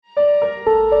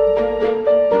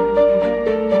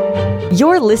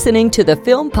You're listening to the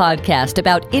Film Podcast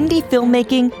about indie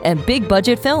filmmaking and big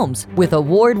budget films with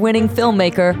award-winning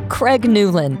filmmaker Craig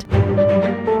Newland.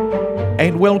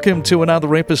 And welcome to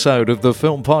another episode of the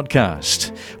Film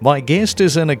Podcast. My guest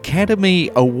is an Academy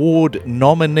Award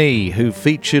nominee who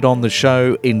featured on the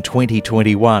show in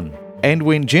 2021. And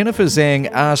when Jennifer Zhang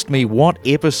asked me what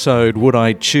episode would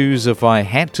I choose if I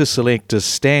had to select a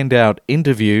standout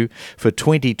interview for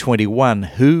 2021,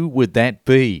 who would that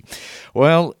be?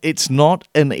 Well, it's not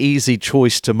an easy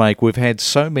choice to make. We've had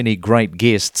so many great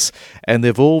guests, and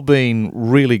they've all been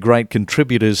really great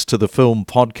contributors to the Film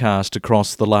Podcast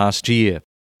across the last year.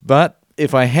 But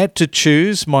if I had to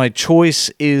choose, my choice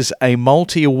is a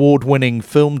multi-award-winning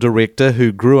film director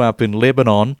who grew up in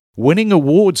Lebanon, winning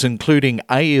awards including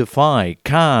AFI,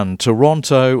 Cannes,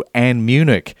 Toronto and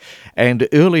Munich. And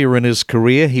earlier in his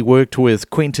career, he worked with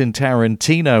Quentin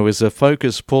Tarantino as a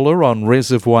focus puller on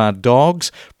Reservoir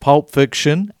Dogs, Pulp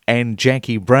Fiction and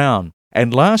Jackie Brown.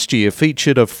 And last year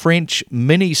featured a French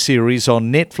miniseries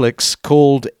on Netflix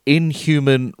called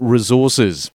Inhuman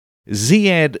Resources.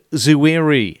 Ziad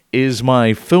Zoueri is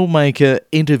my filmmaker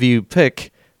interview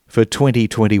pick for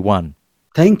 2021.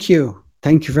 Thank you.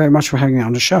 Thank you very much for having me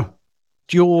on the show.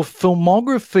 Your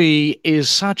filmography is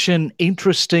such an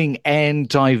interesting and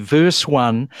diverse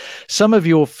one. Some of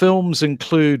your films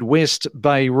include West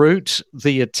Beirut,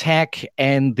 The Attack,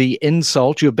 and The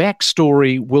Insult. Your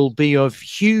backstory will be of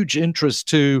huge interest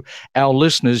to our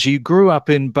listeners. You grew up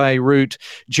in Beirut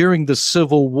during the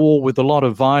Civil War with a lot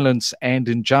of violence and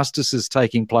injustices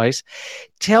taking place.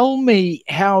 Tell me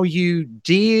how you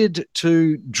dared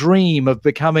to dream of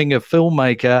becoming a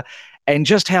filmmaker and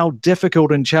just how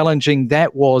difficult and challenging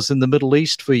that was in the Middle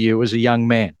East for you as a young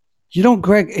man. You know,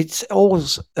 Greg, it's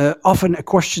always often a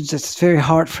question that's very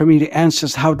hard for me to answer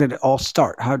is how did it all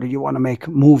start? How do you want to make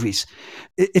movies?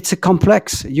 It's a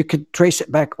complex. You could trace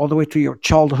it back all the way to your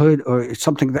childhood or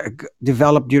something that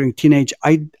developed during teenage.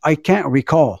 I can't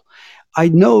recall. I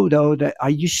know, though, that I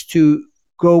used to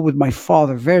go with my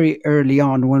father very early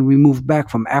on when we moved back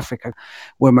from Africa,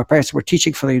 where my parents were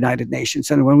teaching for the United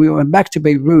Nations. And when we went back to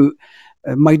Beirut,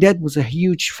 my dad was a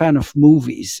huge fan of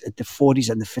movies at the 40s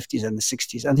and the 50s and the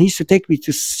 60s. And he used to take me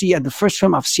to see, and the first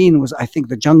film I've seen was, I think,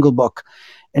 The Jungle Book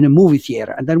in a movie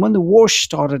theater. And then when the war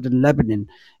started in Lebanon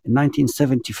in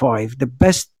 1975, the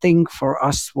best thing for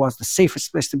us was the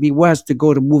safest place to be was to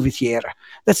go to movie theater.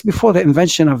 That's before the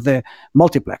invention of the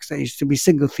multiplex. There used to be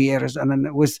single theaters, and then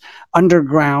it was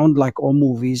underground, like all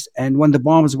movies. And when the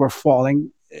bombs were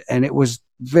falling, and it was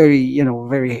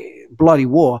very bloody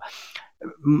war,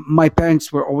 my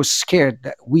parents were always scared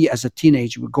that we as a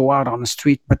teenager would go out on the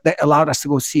street, but they allowed us to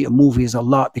go see movies a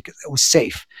lot because it was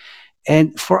safe.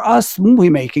 And for us, movie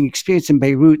making experience in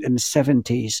Beirut in the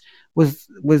 70s was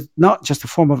not just a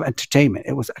form of entertainment.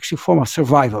 It was actually a form of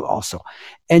survival also.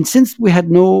 And since we had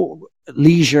no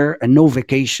leisure and no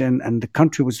vacation and the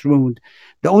country was ruined,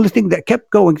 the only thing that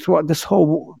kept going throughout this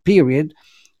whole period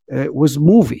was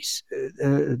movies.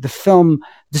 The film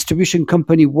distribution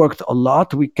company worked a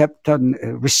lot. We kept on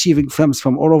receiving films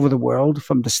from all over the world,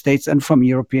 from the States and from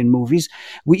European movies.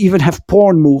 We even have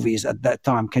porn movies at that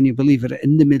time. Can you believe it?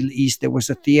 In the Middle East, there was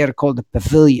a theater called the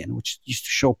Pavilion, which used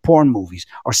to show porn movies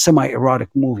or semi-erotic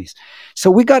movies. So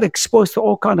we got exposed to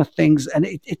all kinds of things. And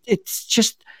it's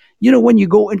just, when you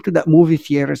go into that movie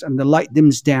theaters and the light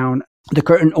dims down, the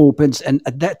curtain opens, and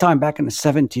at that time, back in the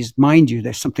 70s, mind you,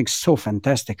 there's something so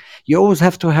fantastic. You always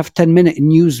have to have 10-minute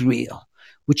newsreel,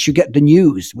 which you get the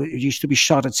news. It used to be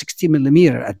shot at 60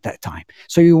 millimeter at that time.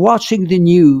 So you're watching the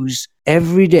news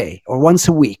every day or once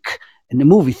a week in the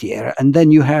movie theater, and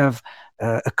then you have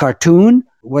a cartoon,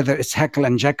 whether it's Heckle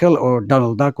and Jekyll or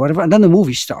Donald Duck, whatever, and then the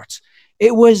movie starts.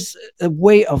 It was a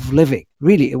way of living.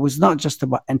 Really, it was not just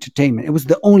about entertainment. It was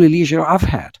the only leisure I've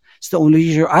had. It's the only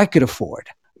leisure I could afford.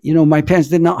 My parents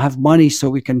did not have money so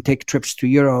we can take trips to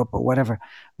Europe or whatever.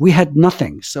 We had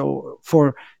nothing. So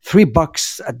for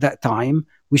 $3 at that time,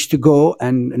 we used to go,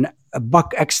 and $1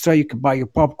 extra, you could buy your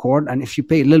popcorn. And if you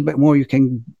pay a little bit more, you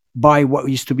can buy what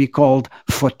used to be called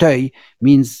fauteuil,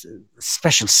 means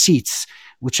special seats,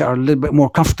 which are a little bit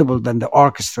more comfortable than the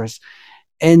orchestras.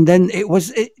 And then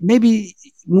maybe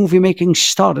movie making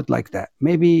started like that.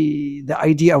 Maybe the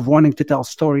idea of wanting to tell a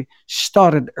story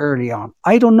started early on.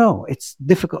 I don't know. It's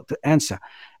difficult to answer.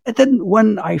 And then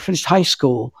when I finished high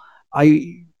school,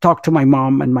 I talked to my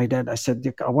mom and my dad. I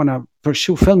said, I want to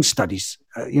pursue film studies.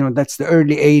 That's the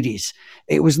early 80s.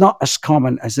 It was not as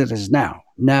common as it is now.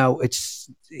 Now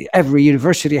every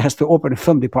university has to open a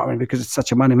film department because it's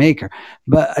such a moneymaker.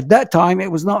 But at that time,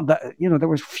 it was not that, there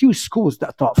were few schools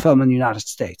that taught film in the United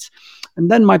States. And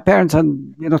then my parents had,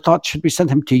 thought, should we send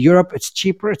him to Europe? It's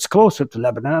cheaper, it's closer to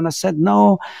Lebanon. And I said,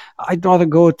 no, I'd rather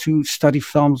go to study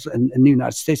films in the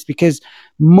United States, because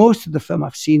most of the film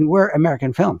I've seen were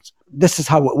American films. This is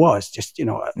how it was. Just,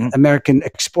 American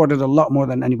exported a lot more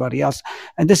than anybody else.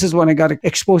 And this is when I got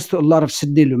exposed to a lot of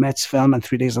Sidney Lumet's film and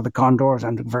 3 Days of the Condors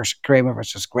and Kramer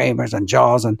versus Kramers and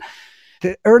Jaws. And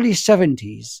the early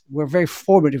 70s were very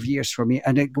formative years for me.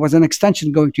 And it was an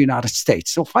extension going to the United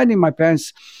States. So finally, my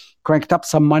parents cranked up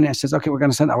some money and says, okay, we're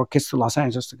going to send our kids to Los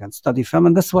Angeles to study film.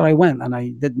 And that's where I went. And I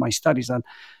did my studies. And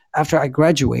after I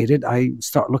graduated, I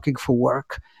started looking for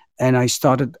work. And I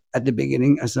started at the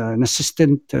beginning as an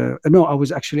assistant. I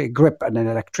was actually a grip and an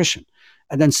electrician.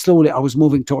 And then slowly I was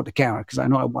moving toward the camera because I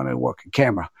know I wanted to work in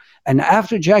camera. And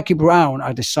after Jackie Brown,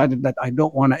 I decided that I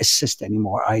don't want to assist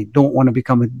anymore. I don't want to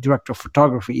become a director of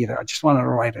photography either. I just want to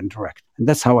write and direct. And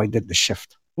that's how I did the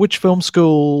shift. Which film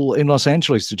school in Los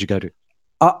Angeles did you go to?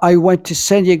 I went to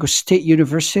San Diego State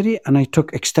University, and I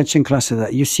took extension classes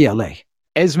at UCLA.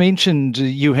 As mentioned,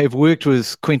 you have worked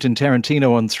with Quentin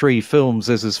Tarantino on 3 films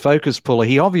as his focus puller.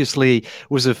 He obviously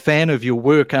was a fan of your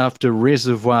work after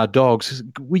Reservoir Dogs.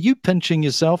 Were you pinching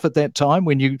yourself at that time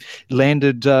when you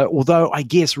landed, although I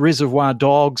guess Reservoir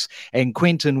Dogs and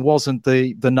Quentin wasn't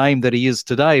the name that he is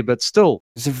today, but still?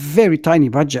 It's a very tiny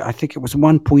budget. I think it was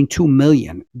 $1.2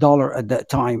 million at that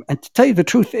time. And to tell you the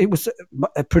truth, it was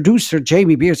a producer,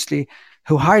 Jamie Beardsley,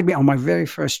 who hired me on my very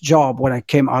first job when I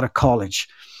came out of college.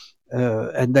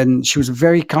 And then she was a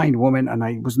very kind woman, and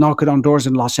I was knocking on doors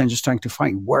in Los Angeles trying to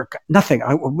find work. Nothing.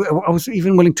 I was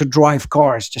even willing to drive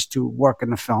cars just to work in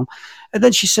the film. And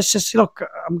then she says, look,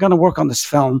 I'm going to work on this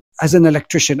film as an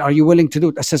electrician. Are you willing to do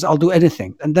it? I says, I'll do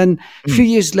anything. And then a few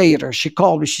years later, she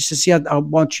called me. She says, yeah, I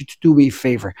want you to do me a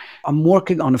favor. I'm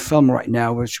working on a film right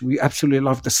now, which we absolutely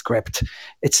love the script.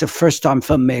 It's a first-time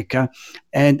filmmaker,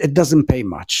 and it doesn't pay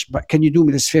much. But can you do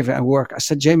me this favor and work? I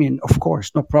said, Jamie, of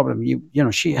course, no problem.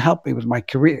 She helped me with my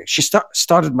career. She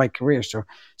started my career, so I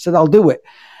said, I'll do it.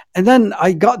 And then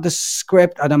I got the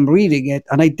script and I'm reading it,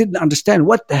 and I didn't understand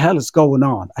what the hell is going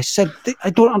on. I said, I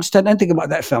don't understand anything about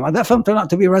that film. And that film turned out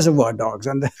to be Reservoir Dogs.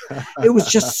 And it was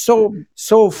just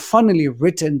so funnily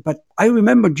written. But I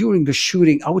remember during the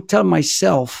shooting, I would tell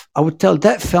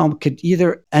that film could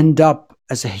either end up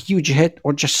as a huge hit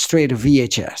or just straight a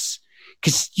VHS.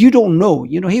 Because you don't know,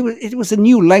 it was a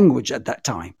new language at that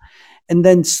time. And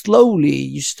then slowly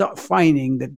you start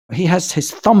finding that he has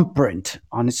his thumbprint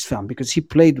on his film because he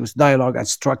played with dialogue and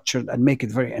structure and make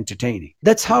it very entertaining.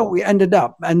 That's how we ended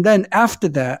up. And then after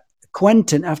that,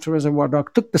 Quentin, after Reservoir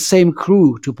Dogs, took the same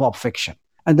crew to Pulp Fiction,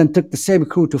 and then took the same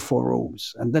crew to Four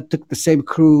Rooms, and then took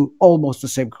almost the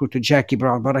same crew to Jackie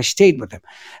Brown, but I stayed with him.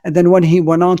 And then when he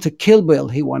went on to Kill Bill,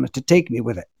 he wanted to take me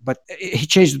with it, but he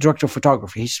changed the director of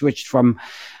photography. He switched from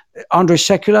Andre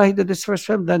Sekula, he did his first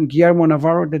film. Then Guillermo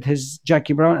Navarro did his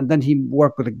Jackie Brown. And then he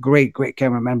worked with a great, great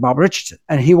cameraman, Bob Richardson.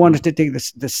 And he wanted to take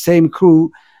the same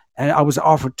crew. And I was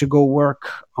offered to go work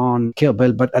on Kill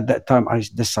Bill. But at that time, I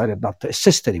decided not to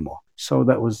assist anymore. So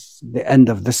that was the end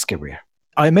of this career.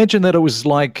 I imagine that it was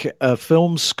like a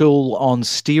film school on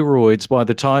steroids by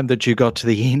the time that you got to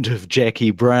the end of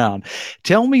Jackie Brown.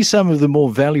 Tell me some of the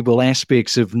more valuable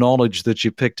aspects of knowledge that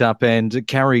you picked up and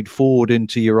carried forward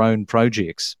into your own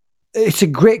projects. It's a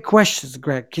great question,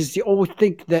 Greg, because you always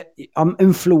think that I'm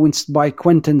influenced by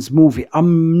Quentin's movie.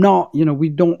 I'm not, we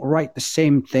don't write the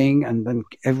same thing, and then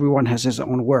everyone has his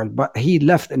own world. But he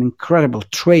left an incredible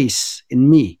trace in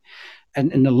me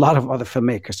and in a lot of other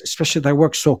filmmakers, especially that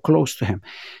work so close to him.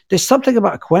 There's something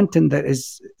about Quentin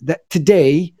that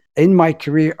today in my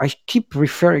career, I keep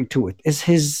referring to it, is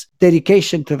his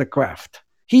dedication to the craft.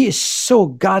 He is so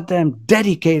goddamn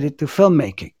dedicated to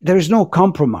filmmaking. There is no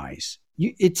compromise.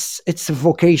 It's a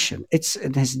vocation. It's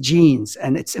in his genes,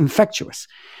 and it's infectious.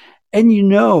 And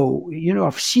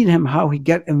I've seen him how he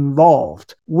get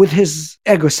involved with his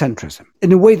egocentrism.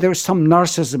 In a way, there's some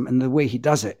narcissism in the way he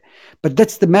does it, but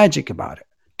that's the magic about it.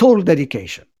 Total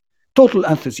dedication, total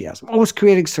enthusiasm, always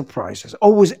creating surprises,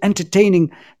 always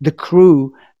entertaining the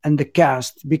crew and the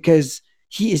cast, because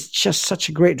he is just such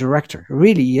a great director.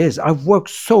 Really, he is. I've worked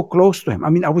so close to him. I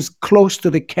mean, I was close to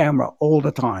the camera all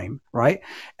the time, right?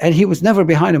 And he was never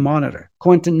behind a monitor.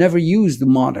 Quentin never used the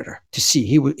monitor to see.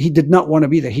 He did not want to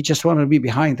be there. He just wanted to be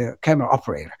behind the camera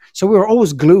operator. So we were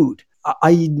always glued.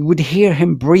 I would hear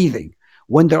him breathing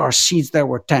when there are scenes that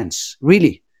were tense,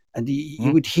 really. And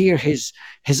you would hear his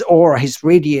aura, his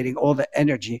radiating all the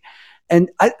energy. And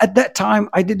at that time,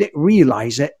 I didn't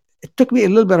realize it. It took me a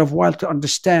little bit of a while to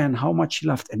understand how much he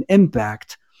left an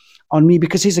impact on me,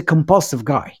 because he's a compulsive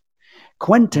guy.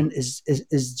 Quentin is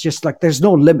just like, there's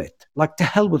no limit. Like, to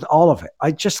hell with all of it.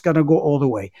 I just gotta go all the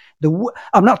way.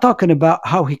 I'm not talking about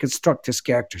how he constructs his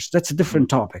characters. That's a different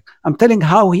topic. I'm telling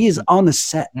how he is on a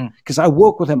set, because I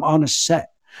work with him on a set.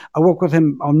 I work with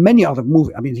him on many other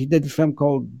movies. I mean, he did a film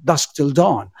called Dusk Till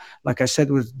Dawn, like I said,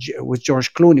 with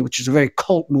George Clooney, which is a very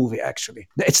cult movie, actually.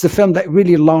 It's the film that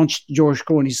really launched George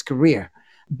Clooney's career.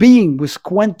 Being with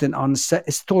Quentin on set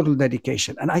is total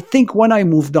dedication. And I think when I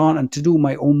moved on and to do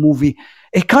my own movie,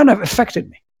 it kind of affected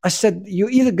me. I said, you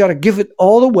either got to give it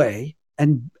all away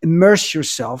and immerse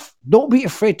yourself. Don't be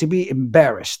afraid to be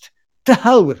embarrassed. To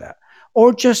hell with that.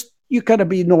 Or just, you got to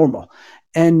be normal.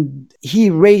 And he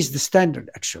raised the standard,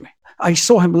 actually. I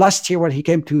saw him last year when he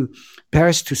came to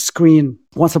Paris to screen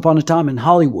Once Upon a Time in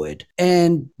Hollywood.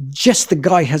 And just the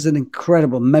guy has an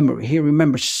incredible memory. He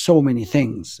remembers so many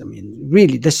things. I mean,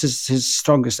 really, this is his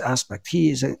strongest aspect.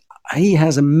 He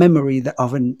has a memory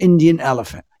of an Indian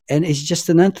elephant. And he's just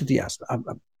an enthusiast.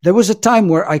 There was a time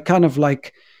where I kind of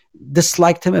like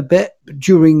disliked him a bit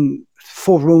during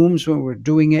Four Rooms when we were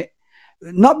doing it.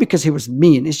 Not because he was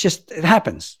mean, it's just, it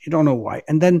happens. You don't know why.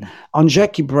 And then on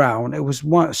Jackie Brown, it was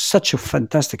such a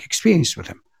fantastic experience with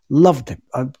him. Loved him.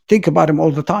 I think about him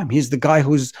all the time. He's the guy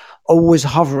who's always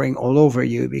hovering all over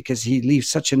you because he leaves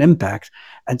such an impact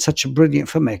and such a brilliant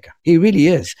filmmaker. He really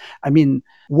is. I mean,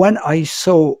 when I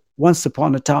saw Once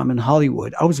Upon a Time in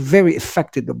Hollywood, I was very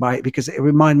affected by it because it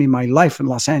reminded me of my life in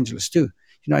Los Angeles too.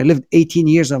 You know, I lived 18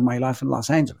 years of my life in Los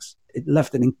Angeles. It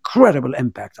left an incredible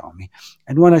impact on me.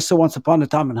 And when I saw Once Upon a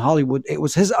Time in Hollywood, it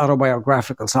was his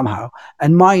autobiographical somehow,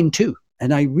 and mine too.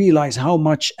 And I realized how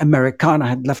much Americana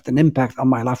had left an impact on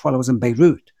my life while I was in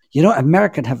Beirut. You know,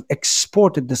 Americans have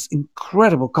exported this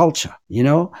incredible culture. You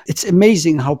know, it's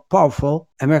amazing how powerful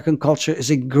American culture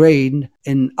is ingrained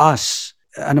in us.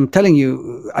 And I'm telling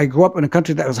you, I grew up in a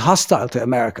country that was hostile to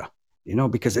America. You know,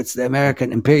 because it's the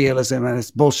American imperialism and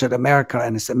it's bullshit America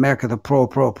and it's America the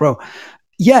pro.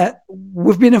 Yet,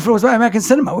 we've been influenced by American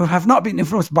cinema. We have not been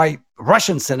influenced by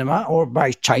Russian cinema or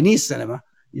by Chinese cinema.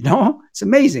 You know, it's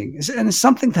amazing. And it's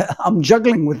something that I'm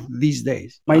juggling with these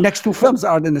days. My next two films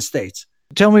are in the States.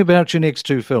 Tell me about your next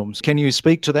two films. Can you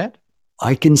speak to that?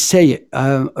 I can say it.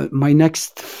 My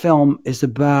next film is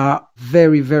about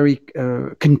very, very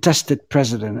contested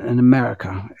president in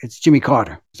America. It's Jimmy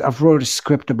Carter. I've wrote a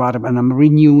script about him and I'm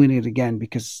renewing it again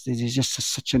because it is just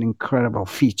such an incredible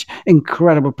feature.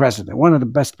 Incredible president. One of the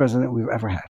best presidents we've ever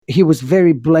had. He was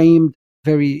very blamed,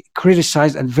 very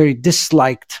criticized and very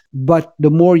disliked. But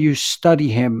the more you study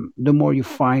him, the more you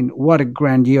find what a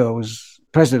grandiose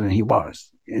president he was,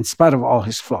 in spite of all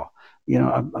his flaws. You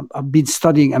know, I've been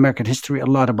studying American history a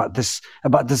lot about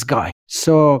this guy.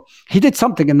 So he did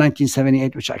something in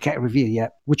 1978, which I can't reveal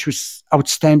yet, which was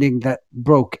outstanding, that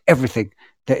broke everything.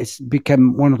 That it's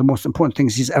become one of the most important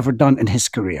things he's ever done in his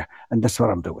career. And that's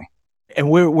what I'm doing. And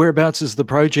whereabouts is the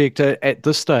project at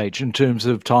this stage in terms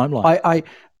of timeline?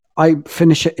 I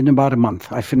finish it in about a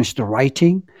month. I finish the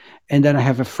writing, and then I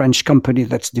have a French company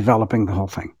that's developing the whole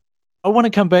thing. I want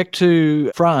to come back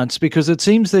to France because it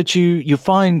seems that you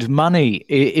find money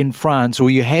in France, or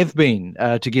you have been,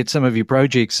 to get some of your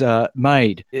projects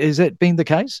made. Has that been the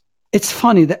case? It's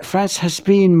funny that France has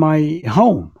been my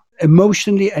home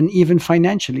emotionally and even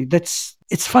financially.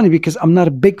 It's funny because I'm not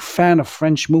a big fan of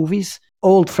French movies.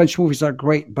 Old French movies are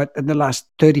great, but in the last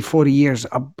 30, 40 years,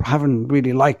 I haven't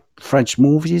really liked French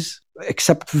movies,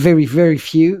 except very, very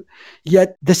few.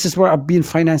 Yet this is where I've been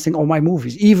financing all my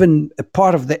movies. Even a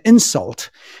part of the Insult,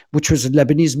 which was a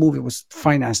Lebanese movie, was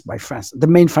financed by France. The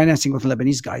main financing was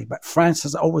Lebanese guy, but France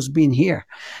has always been here.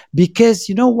 Because,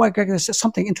 you know what, Greg, there's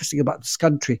something interesting about this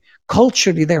country.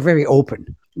 Culturally, they're very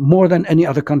open, more than any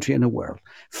other country in the world.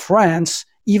 France,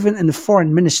 even in the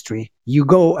foreign ministry, you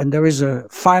go and there is a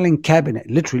filing cabinet.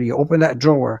 Literally, you open that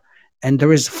drawer and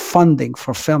there is funding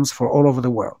for films for all over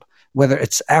the world. Whether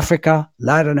it's Africa,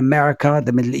 Latin America,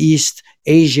 the Middle East,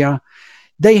 Asia,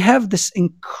 they have this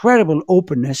incredible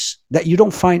openness that you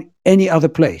don't find any other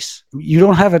place. You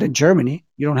don't have it in Germany.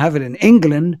 You don't have it in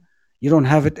England. You don't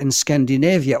have it in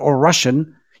Scandinavia or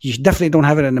Russian. You definitely don't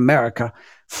have it in America.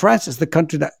 France is the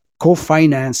country that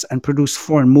co-finance and produce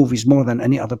foreign movies more than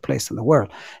any other place in the world.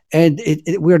 And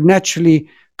we're naturally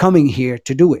coming here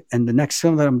to do it. And the next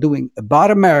film that I'm doing about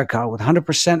America with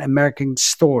 100% American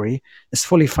story is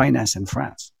fully financed in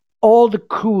France. All the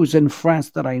crews in France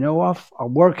that I know of are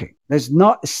working. There's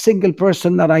not a single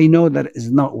person that I know that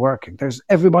is not working.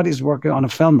 Everybody's working on a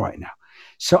film right now.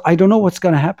 So I don't know what's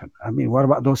going to happen. I mean, what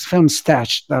about those films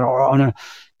stashed that are on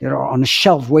a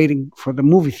shelf waiting for the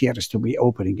movie theaters to be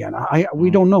open again? We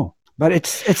don't know. But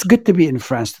it's good to be in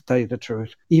France, to tell you the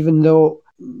truth, even though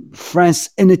France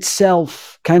in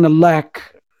itself kind of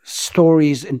lack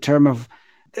stories in terms of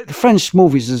the French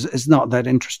movies is not that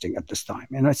interesting at this time.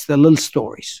 It's the little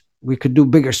stories. We could do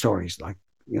bigger stories, like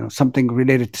something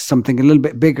related to something a little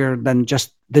bit bigger than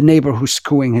just the neighbor who's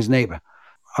screwing his neighbor.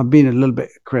 I've been a little bit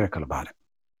critical about it.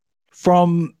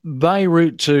 From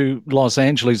Beirut to Los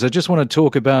Angeles, I just want to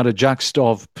talk about a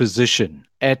juxtaposition.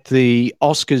 At the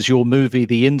Oscars, your movie,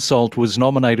 The Insult, was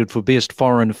nominated for Best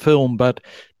Foreign Film, but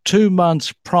 2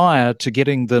 months prior to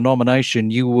getting the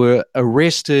nomination, you were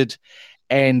arrested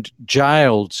and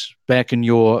jailed back in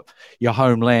your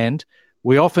homeland.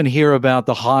 We often hear about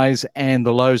the highs and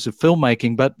the lows of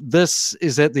filmmaking, but this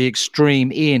is at the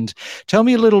extreme end. Tell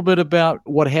me a little bit about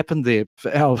what happened there.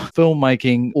 Our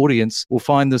filmmaking audience will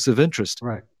find this of interest.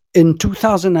 Right. In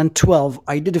 2012,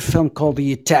 I did a film called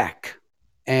The Attack,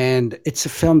 and it's a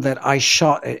film that I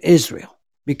shot in Israel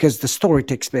because the story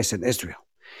takes place in Israel.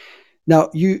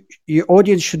 Now, your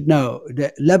audience should know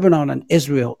that Lebanon and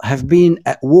Israel have been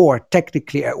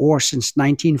technically at war since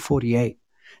 1948.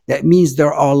 That means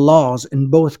there are laws in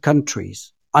both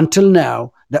countries until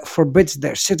now that forbids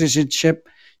their citizenship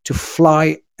to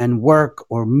fly and work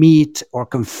or meet or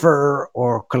confer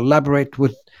or collaborate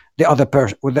with the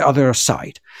other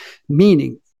side.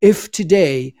 Meaning, if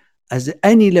today, as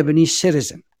any Lebanese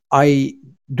citizen, I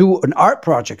do an art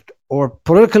project or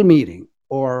political meeting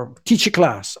or teach a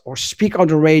class or speak on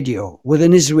the radio with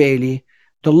an Israeli,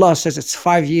 the law says it's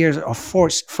 5 years of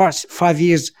 5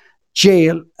 years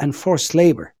jail and forced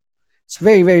labor. It's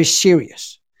very, very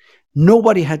serious.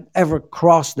 Nobody had ever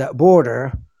crossed that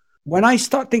border. When I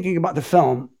start thinking about the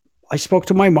film, I spoke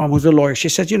to my mom, who's a lawyer. She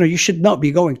said, you should not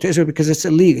be going to Israel because it's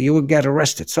illegal. You will get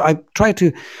arrested. So I try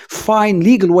to find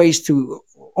legal ways to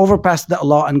overpass that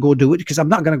law and go do it, because I'm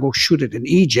not going to go shoot it in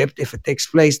Egypt if it takes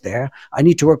place there. I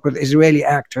need to work with Israeli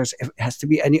actors if it has to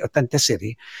be any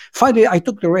authenticity. Finally, I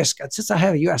took the risk. And since I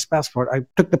have a U.S. passport, I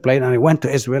took the plane and I went to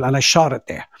Israel and I shot it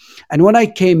there. And when I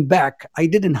came back, I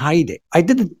didn't hide it. I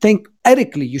didn't think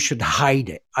ethically you should hide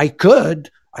it. I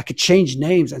could change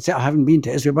names and say I haven't been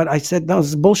to Israel, but I said, no, this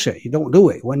is bullshit. You don't do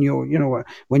it. When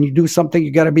when you do something,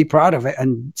 you got to be proud of it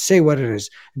and say what it is.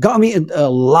 It got me into a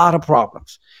lot of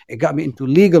problems. It got me into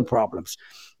legal problems.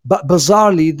 But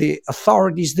bizarrely, the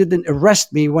authorities didn't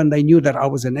arrest me when they knew that I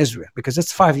was in Israel, because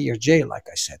it's 5-year jail, like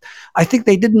I said. I think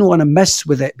they didn't want to mess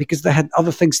with it because they had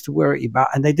other things to worry about,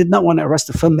 and they did not want to arrest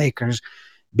the filmmakers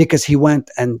because he went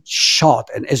and shot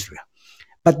in Israel.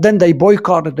 But then they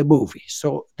boycotted the movie.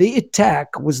 So The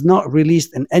Attack was not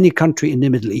released in any country in the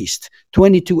Middle East.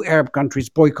 22 Arab countries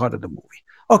boycotted the movie.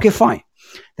 Okay, fine.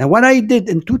 Now, what I did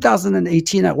in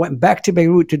 2018, I went back to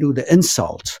Beirut to do The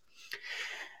Insult.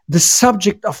 The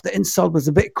subject of The Insult was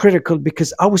a bit critical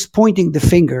because I was pointing the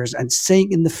fingers and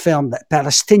saying in the film that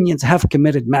Palestinians have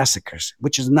committed massacres,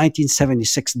 which is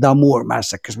 1976 Damour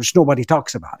massacres, which nobody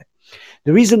talks about it.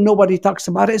 The reason nobody talks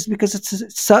about it is because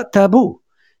it's a taboo.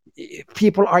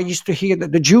 People are used to hear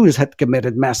that the Jews had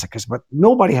committed massacres, but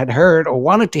nobody had heard or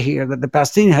wanted to hear that the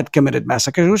Palestinians had committed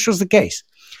massacres, which was the case.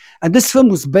 And this film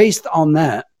was based on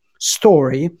that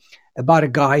story about a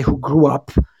guy who grew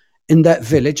up in that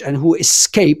village and who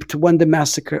escaped when the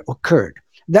massacre occurred.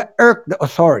 That irked the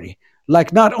authority.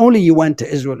 Like, not only you went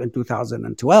to Israel in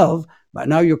 2012, but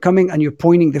now you're coming and you're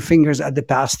pointing the fingers at the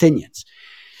Palestinians.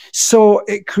 So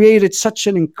it created such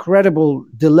an incredible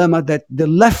dilemma that the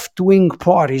left-wing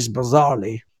parties,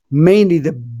 bizarrely, mainly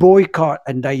the boycott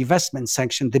and divestment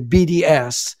section, the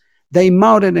BDS, they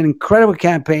mounted an incredible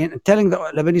campaign telling the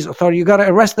Lebanese authority, you got to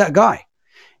arrest that guy.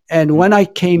 And when I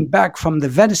came back from the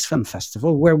Venice Film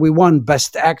Festival, where we won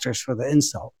Best Actors for The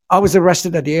Insult, I was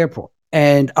arrested at the airport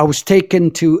and I was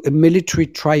taken to a military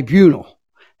tribunal.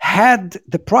 Had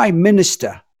the Prime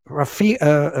Minister,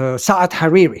 Saad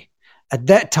Hariri, at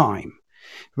that time,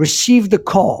 received a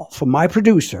call from my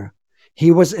producer. He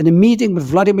was in a meeting with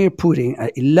Vladimir Putin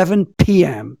at 11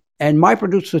 p.m. And my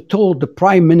producer told the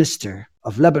Prime Minister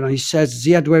of Lebanon, he says,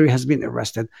 Ziad Wari has been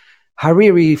arrested.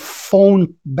 Hariri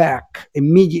phoned back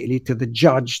immediately to the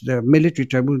judge, the military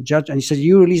tribunal judge, and he said,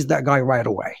 you release that guy right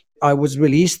away. I was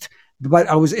released, but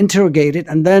I was interrogated,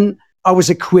 and then I was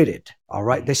acquitted. All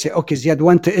right. They say, okay, Ziad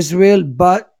went to Israel,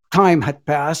 but time had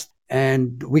passed.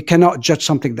 And we cannot judge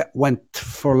something that went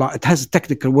for long. It has a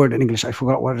technical word in English. I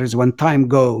forgot what it is. When time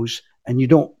goes and you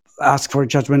don't ask for a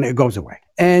judgment, it goes away.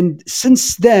 And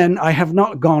since then, I have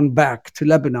not gone back to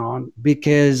Lebanon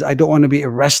because I don't want to be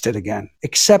arrested again.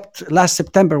 Except last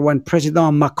September when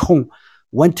President Macron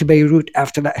went to Beirut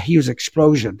after that huge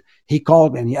explosion. He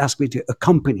called me and he asked me to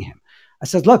accompany him. I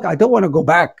said, look, I don't want to go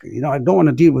back. I don't want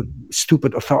to deal with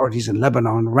stupid authorities in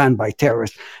Lebanon ran by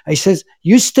terrorists. He says,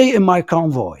 you stay in my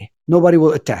convoy. Nobody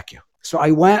will attack you. So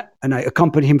I went and I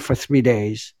accompanied him for 3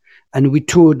 days. And we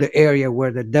toured the area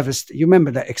where you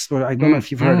remember that explosion? I don't know if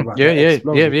you've heard about that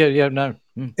explosion. No.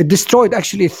 It destroyed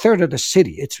actually a third of the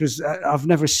city. It was, I've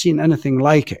never seen anything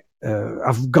like it.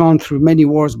 I've gone through many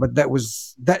wars, but that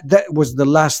was the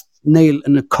last nail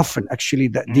in the coffin, actually,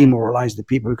 that demoralized the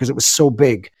people because it was so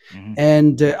big.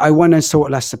 And I went and saw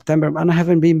it last September, and I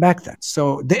haven't been back then.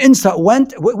 So the insult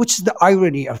went, which is the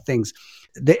irony of things.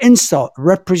 The insult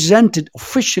represented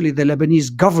officially the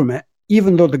Lebanese government,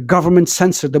 even though the government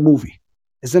censored the movie.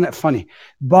 Isn't it funny?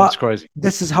 But that's crazy.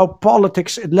 This is how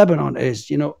politics in Lebanon is.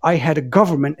 I had a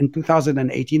government in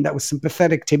 2018 that was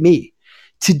sympathetic to me.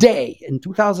 Today, in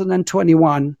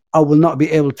 2021, I will not be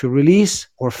able to release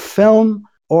or film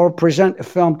or present a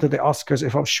film to the Oscars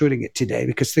if I'm shooting it today,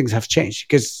 because things have changed.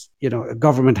 Because, a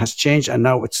government has changed, and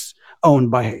now it's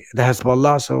owned by the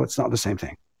Hezbollah, so it's not the same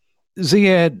thing.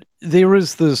 Ziad, there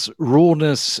is this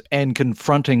rawness and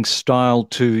confronting style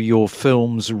to your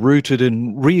films rooted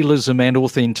in realism and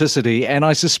authenticity. And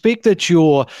I suspect that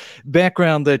your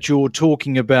background that you're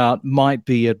talking about might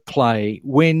be at play.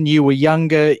 When you were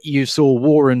younger, you saw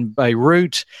war in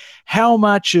Beirut. How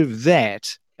much of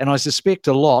that, and I suspect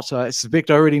a lot, I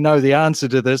suspect I already know the answer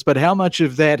to this, but how much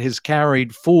of that has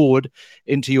carried forward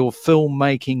into your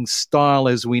filmmaking style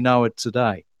as we know it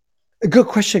today? A good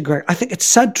question, Greg. I think it's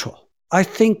central. I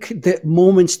think the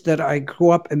moments that I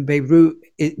grew up in Beirut,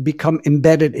 it become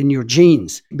embedded in your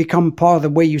genes, become part of the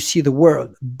way you see the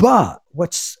world. But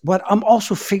what I'm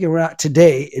also figuring out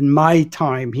today in my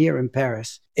time here in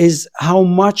Paris is how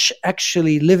much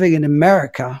actually living in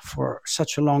America for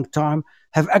such a long time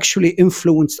have actually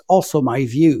influenced also my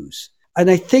views. And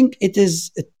I think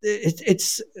it's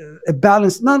a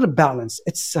balance, not a balance.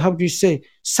 It's, how do you say,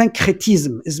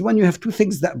 syncretism is when you have two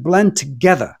things that blend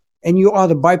together and you are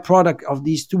the byproduct of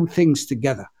these two things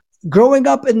together. Growing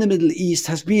up in the Middle East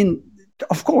has been,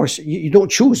 of course, you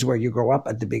don't choose where you grow up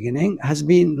at the beginning, has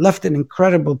been left an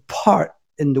incredible part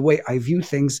in the way I view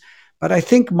things. But I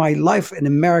think my life in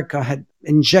America had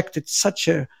injected such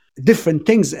a different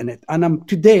things in it. And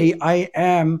today I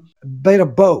am a bit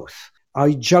of both.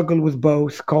 I juggle with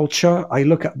both culture. I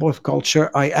look at both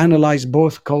culture. I analyze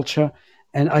both culture,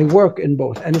 and I work in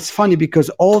both. And it's funny because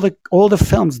all the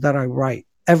films that I write,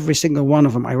 every single one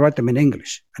of them, I write them in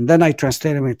English, and then I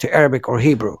translate them into Arabic or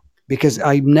Hebrew because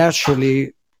I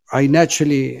naturally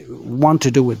want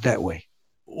to do it that way.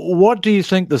 What do you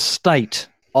think the state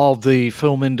of the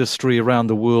film industry around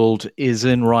the world is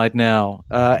in right now?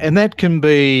 And that can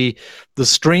be the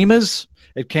streamers.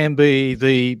 It can be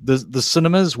the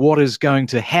cinemas, what is going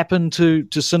to happen to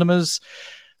cinemas.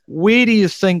 Where do you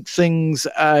think things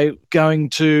are going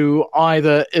to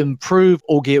either improve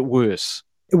or get worse?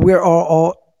 We're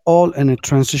all in a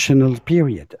transitional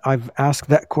period. I've asked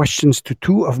that questions to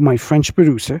two of my French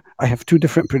producers. I have two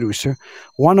different producers.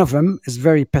 One of them is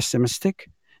very pessimistic,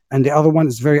 and the other one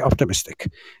is very optimistic.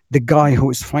 The guy who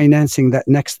is financing that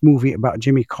next movie about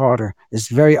Jimmy Carter is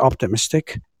very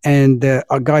optimistic. And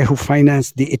a guy who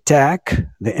financed the attack,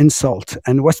 the insult,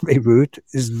 and West Beirut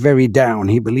is very down.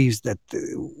 He believes that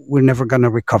we're never going to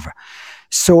recover.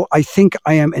 So I think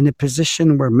I am in a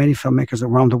position where many filmmakers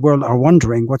around the world are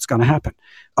wondering what's going to happen.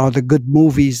 Are the good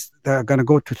movies that are going to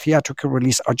go to theatrical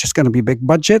release are just going to be big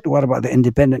budget? What about the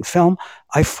independent film?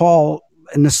 I fall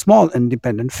in a small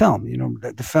independent film.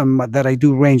 The film that I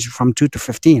do range from 2 to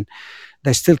 15.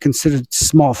 They're still considered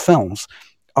small films.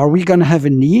 Are we going to have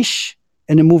a niche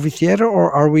in a movie theater, or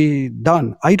are we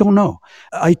done? I don't know.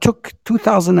 I took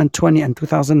 2020 and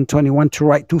 2021 to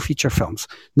write 2 feature films.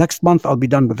 Next month, I'll be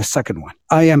done with the second one.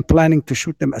 I am planning to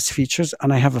shoot them as features,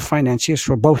 and I have a financiers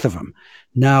for both of them.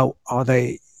 Now,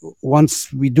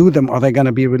 once we do them, are they going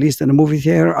to be released in a movie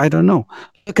theater? I don't know.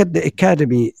 Look at the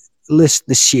Academy list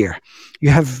this year.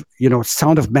 You have,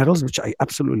 Sound of Metals, which I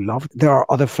absolutely loved. There are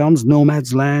other films,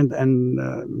 Nomad's Land and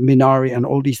Minari and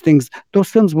all these things. Those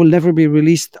films will never be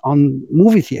released on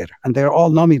movie theater, and they're all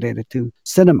nominated to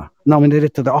cinema,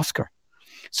 nominated to the Oscar.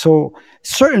 So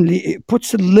certainly it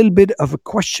puts a little bit of a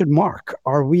question mark.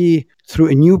 Are we through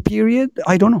a new period?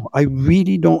 I don't know. I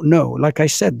really don't know. Like I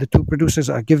said, the two producers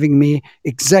are giving me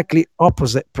exactly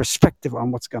opposite perspective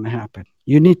on what's going to happen.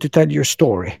 You need to tell your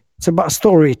story. It's about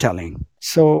storytelling.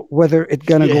 So whether it's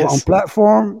gonna go on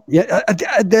platform, at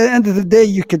the end of the day,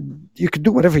 you could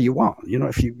do whatever you want.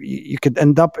 If you could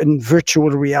end up in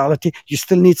virtual reality, you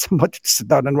still need somebody to sit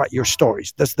down and write your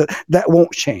stories. That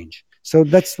won't change. So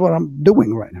that's what I'm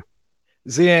doing right now.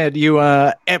 Ziad, you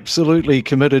are absolutely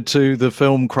committed to the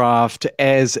film craft,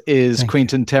 as is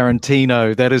Quentin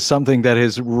Tarantino. That is something that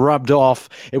has rubbed off.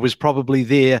 It was probably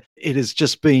there. It has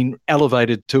just been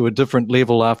elevated to a different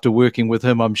level after working with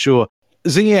him, I'm sure.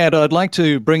 Ziad, I'd like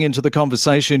to bring into the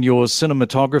conversation your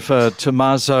cinematographer,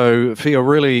 Tommaso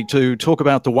Fiorelli, to talk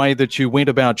about the way that you went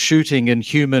about shooting in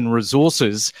Human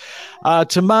Resources.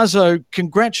 Tommaso,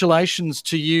 congratulations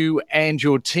to you and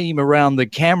your team around the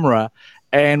camera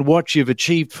and what you've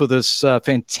achieved for this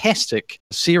fantastic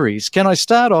series. Can I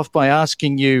start off by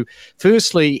asking you,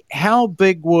 firstly, how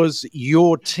big was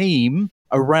your team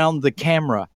around the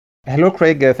camera? Hello,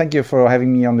 Craig. Thank you for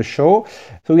having me on the show.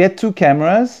 So we had two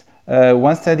cameras,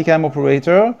 one Steadicam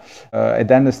operator, and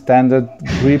then a standard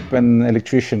grip and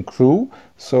electrician crew.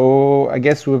 So I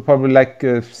guess we were probably like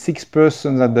 6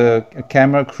 persons at the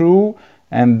camera crew,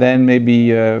 and then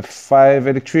maybe 5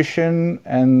 electrician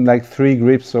and like 3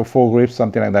 grips or 4 grips,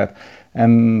 something like that,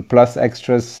 and plus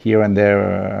extras here and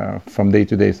there from day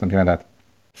to day, something like that.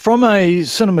 From a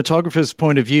cinematographer's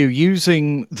point of view,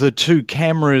 using the two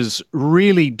cameras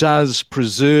really does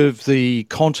preserve the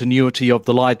continuity of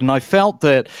the light. And I felt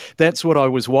that that's what I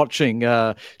was watching,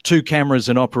 two cameras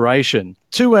in operation.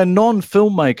 To a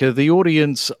non-filmmaker, the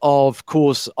audience, of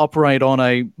course, operate on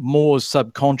a more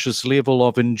subconscious level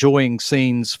of enjoying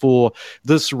scenes for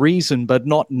this reason, but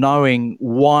not knowing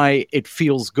why it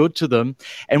feels good to them.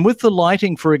 And with the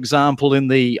lighting, for example, in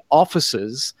the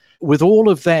offices, with all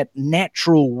of that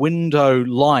natural window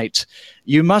light,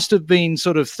 you must have been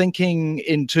sort of thinking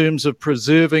in terms of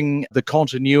preserving the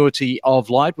continuity of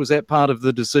light. Was that part of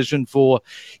the decision for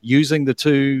using the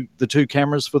two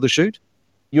cameras for the shoot?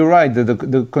 You're right.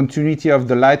 The continuity of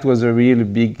the light was a really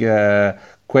big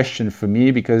question for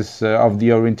me because of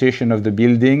the orientation of the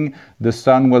building. The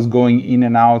sun was going in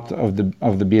and out of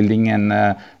the building, and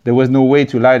there was no way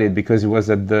to light it because it was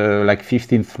at the like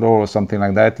 15th floor or something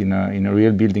like that in a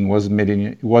real building.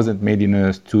 It wasn't made in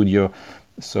a studio,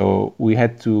 so we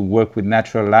had to work with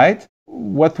natural light.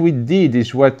 What we did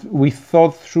is what we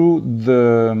thought through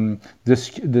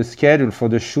the schedule for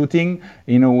the shooting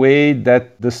in a way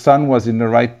that the sun was in the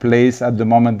right place at the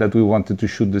moment that we wanted to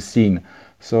shoot the scene.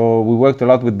 So we worked a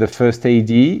lot with the first AD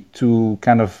to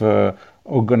kind of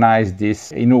organize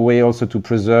this in a way also to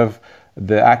preserve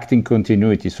the acting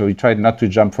continuity. So we tried not to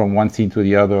jump from one scene to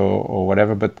the other or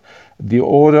whatever, but the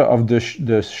order of the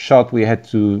shot we had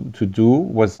to do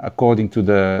was according to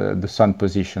the sun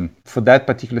position. For that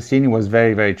particular scene, it was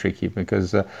very, very tricky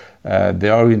because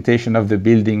the orientation of the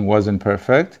building wasn't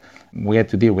perfect. We had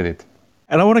to deal with it.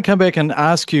 And I want to come back and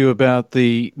ask you about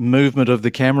the movement of the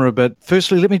camera, but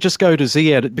firstly, let me just go to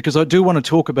Ziad because I do want to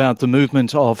talk about the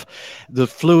movement of the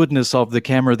fluidness of the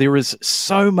camera. There is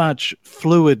so much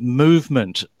fluid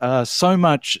movement, so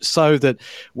much so that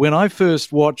when I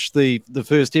first watched the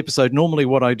first episode, normally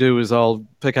what I do is I'll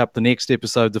pick up the next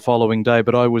episode the following day,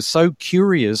 but I was so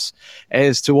curious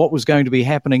as to what was going to be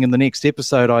happening in the next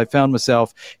episode. I found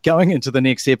myself going into the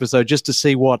next episode just to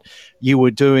see what you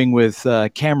were doing with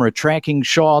camera tracking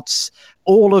shots,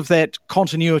 all of that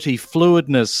continuity,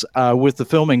 fluidness with the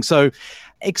filming. So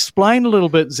explain a little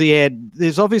bit, Ziad.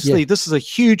 There's obviously, this is a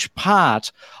huge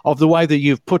part of the way that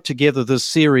you've put together this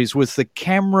series with the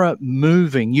camera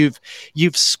moving.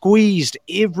 You've squeezed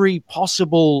every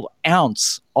possible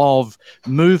ounce of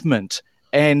movement.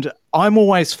 And I'm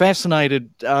always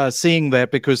fascinated seeing that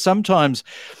because sometimes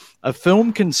a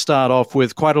film can start off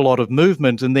with quite a lot of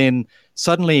movement and then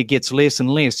suddenly it gets less and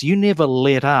less. You never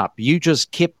let up. You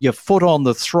just kept your foot on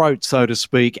the throat, so to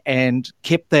speak, and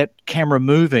kept that camera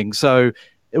moving. So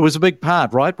it was a big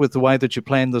part, right, with the way that you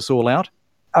planned this all out?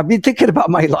 I've been thinking about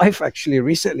my life actually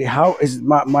recently. How is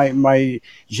my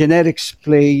genetics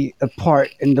play a part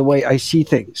in the way I see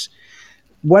things?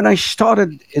 When I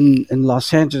started in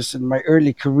Los Angeles in my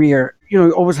early career, I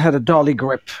always had a dolly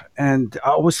grip, and I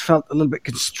always felt a little bit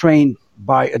constrained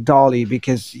by a dolly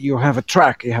because you have a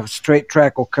track, you have a straight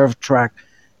track or curved track,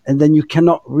 and then you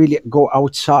cannot really go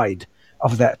outside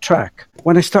of that track.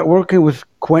 When I started working with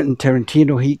Quentin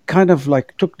Tarantino, he kind of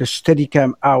like took the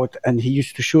Steadicam out and he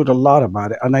used to shoot a lot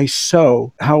about it. And I saw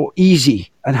how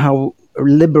easy and how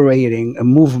liberating a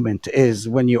movement is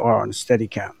when you are on a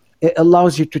Steadicam. It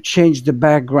allows you to change the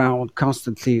background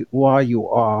constantly while you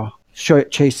are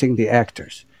chasing the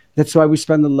actors. That's why we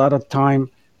spend a lot of time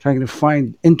trying to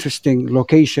find interesting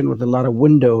location with a lot of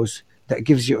windows that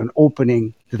gives you an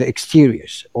opening to the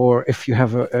exteriors. Or if you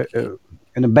have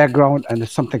in a background and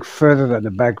it's something further than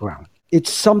the background.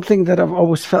 It's something that I've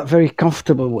always felt very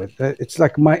comfortable with. It's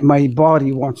like my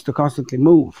body wants to constantly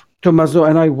move. Tommaso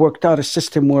and I worked out a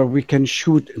system where we can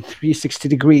shoot in 360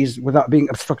 degrees without being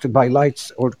obstructed by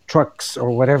lights or trucks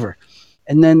or whatever.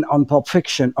 And then on Pulp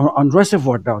Fiction, or on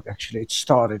Reservoir Dogs, actually, it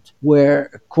started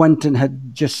where Quentin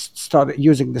had just started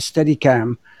using the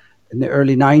Steadicam in the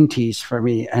early 90s for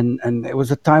me. And it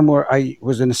was a time where I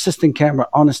was an assistant camera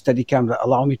on a Steadicam that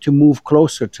allowed me to move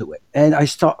closer to it. And I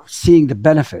started seeing the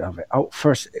benefit of it.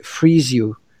 First, it frees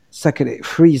you. Second, it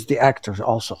frees the actors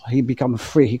also. He becomes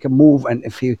free. He can move. And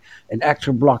if an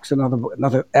actor blocks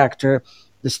another actor,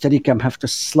 the Steadicam have to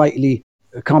slightly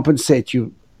compensate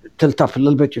you. Tilt up a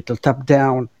little bit, you tilt up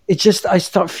down. It's just, I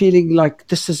start feeling like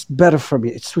this is better for me.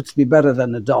 It suits me better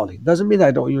than the dolly. Doesn't mean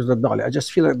I don't use the dolly. I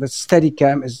just feel like the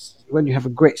Steadicam is, when you have a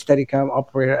great Steadicam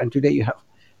operator, and today you have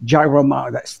gyro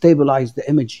mount that stabilize the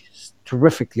images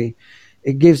terrifically,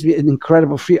 it gives me an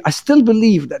incredible free. I still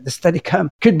believe that the Steadicam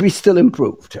could be still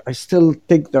improved. I still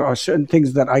think there are certain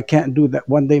things that I can't do that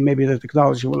one day maybe the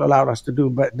technology will allow us to do.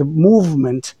 But the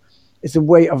movement is a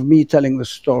way of me telling the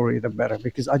story the better,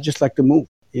 because I just like to move.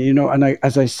 And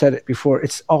as I said it before,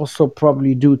 it's also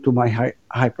probably due to my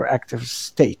hyperactive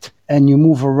state. And you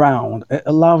move around. It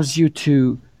allows you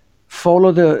to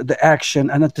follow the action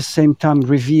and at the same time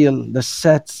reveal the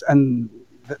sets and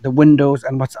the windows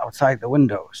and what's outside the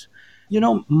windows.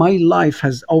 My life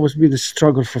has always been a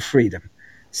struggle for freedom.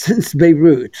 Since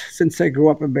Beirut, since I grew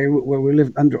up in Beirut, where we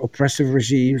lived under oppressive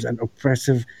regimes and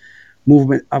oppressive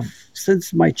movement,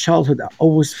 since my childhood, I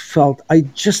always felt I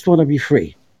just want to be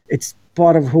free. It's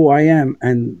part of who I am,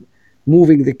 and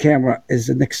moving the camera is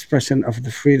an expression of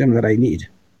the freedom that I need.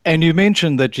 And you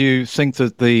mentioned that you think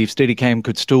that the Steadicam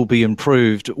could still be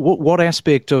improved. What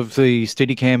aspect of the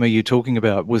Steadicam are you talking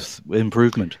about with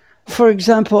improvement? For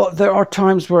example, there are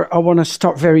times where I want to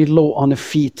start very low on the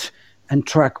feet and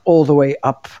track all the way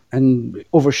up and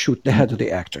overshoot the head of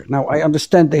the actor. Now, I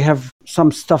understand they have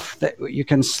some stuff that you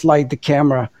can slide the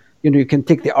camera. You can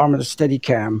take the arm of the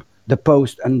Steadicam, the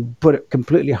post, and put it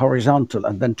completely horizontal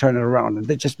and then turn it around, and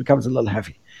it just becomes a little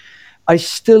heavy. I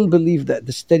still believe that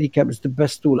the Steadicam is the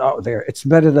best tool out there. It's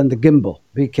better than the gimbal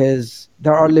because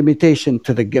there are limitations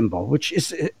to the gimbal, which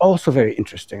is also very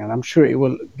interesting, and I'm sure it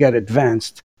will get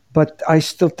advanced. But I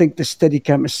still think the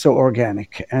Steadicam is so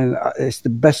organic, and it's the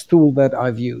best tool that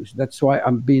I've used. That's why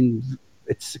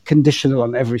it's conditional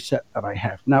on every set that I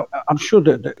have. Now, I'm sure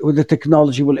that with the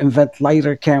technology, we'll invent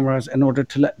lighter cameras in order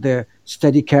to let the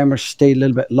Steadicam stay a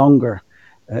little bit longer.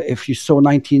 If you saw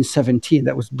 1917,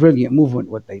 that was brilliant movement,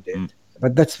 what they did.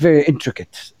 But that's very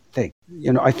intricate thing.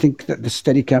 I think that the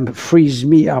Steadicam frees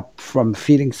me up from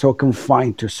feeling so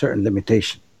confined to a certain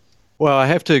limitation. Well, I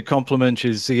have to compliment you,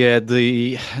 Ziad.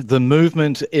 The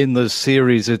movement in the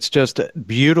series, it's just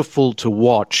beautiful to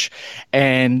watch.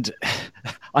 And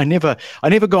I never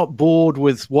got bored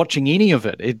with watching any of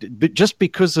it. But just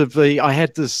because of I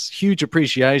had this huge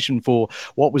appreciation for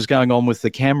what was going on with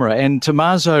the camera. And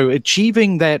Tommaso,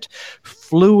 achieving that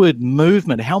fluid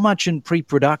movement, how much in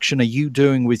pre-production are you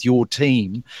doing with your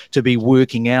team to be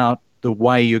working out the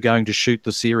way you're going to shoot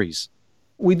the series?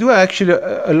 We do actually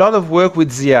a lot of work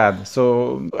with Ziad.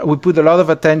 So we put a lot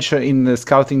of attention in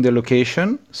scouting the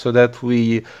location so that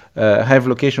we have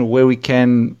location where we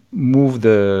can move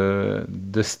the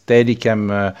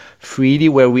Steadicam freely,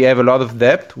 where we have a lot of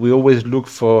depth. We always look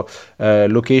for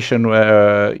location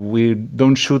where we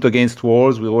don't shoot against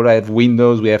walls. We all have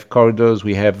windows, we have corridors,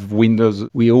 we have windows.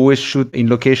 We always shoot in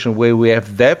location where we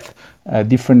have depth,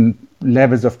 different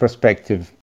levels of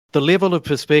perspective. The level of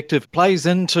perspective plays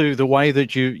into the way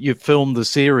that you film the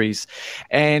series.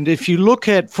 And if you look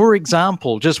at, for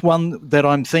example, just one that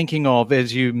I'm thinking of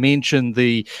as you mentioned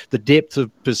the depth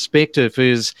of perspective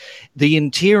is the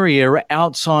interior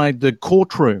outside the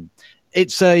courtroom.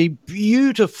 It's a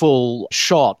beautiful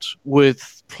shot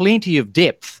with plenty of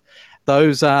depth.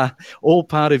 Those are all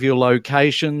part of your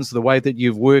locations, the way that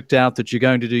you've worked out that you're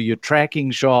going to do your tracking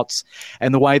shots,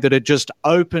 and the way that it just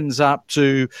opens up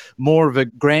to more of a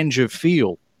grandeur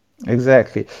feel.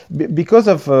 Exactly. Because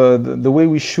of the way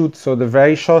we shoot, so the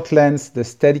very short lens, the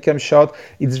Steadicam shot,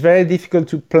 it's very difficult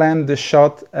to plan the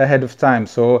shot ahead of time.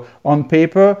 So on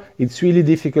paper, it's really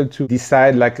difficult to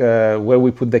decide where we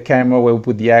put the camera, where we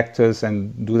put the actors,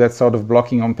 and do that sort of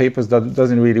blocking on paper. That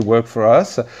doesn't really work for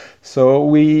us. So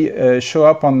we show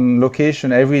up on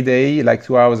location every day, like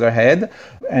 2 hours ahead,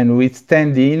 and we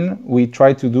stand in. We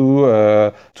try to do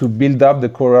to build up the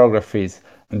choreographies.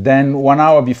 Then 1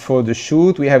 hour before the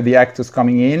shoot, we have the actors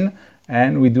coming in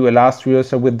and we do a last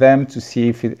rehearsal with them to see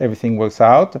if everything works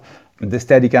out. The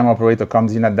Steadicam operator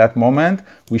comes in at that moment.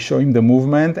 We show him the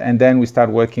movement and then we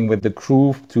start working with the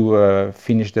crew to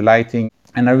finish the lighting.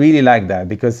 And I really like that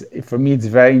because for me, it's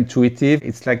very intuitive.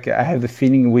 It's like I have the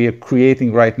feeling we are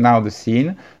creating right now the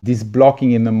scene. This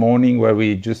blocking in the morning where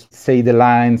we just say the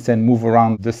lines and move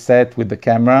around the set with the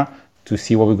camera to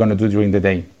see what we're going to do during the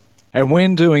day. And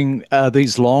when doing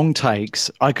these long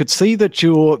takes, I could see that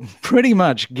you're pretty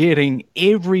much getting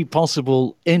every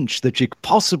possible inch that you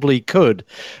possibly could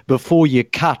before you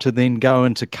cut and then go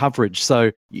into coverage.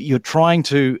 So you're trying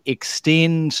to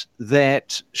extend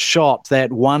that shot,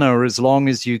 that one-er, as long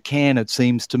as you can, it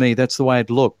seems to me. That's the way it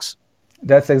looks.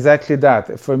 That's exactly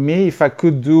that. For me, if I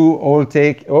could do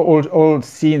all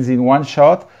scenes in one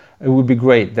shot, it would be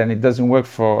great. Then it doesn't work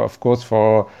for, of course,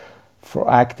 for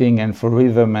acting and for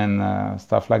rhythm and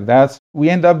stuff like that. We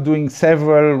end up doing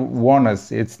several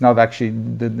one-ers. It's not actually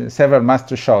the several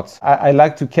master shots. I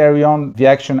like to carry on the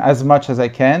action as much as I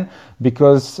can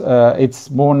because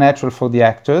it's more natural for the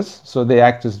actors. So the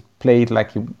actors play it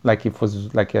like it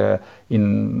was like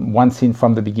in one scene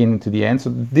from the beginning to the end. So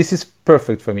this is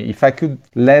perfect for me. If I could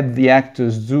let the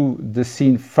actors do the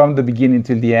scene from the beginning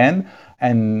till the end,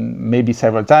 and maybe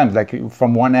several times, like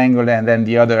from one angle and then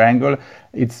the other angle,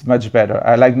 it's much better.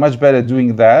 I like much better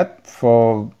doing that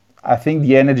for, I think,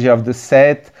 the energy of the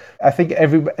set. I think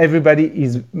everybody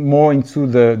is more into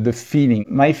the feeling.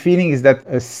 My feeling is that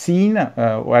a scene,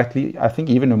 or at least I think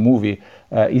even a movie,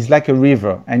 is like a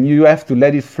river, and you have to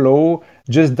let it flow.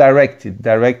 Just direct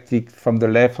it from the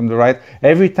left, from the right.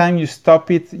 Every time you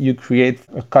stop it, you create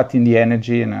a cut in the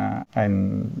energy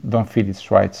and don't feel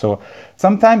it's right. So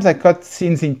sometimes I cut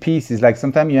scenes in pieces. Like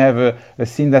sometimes you have a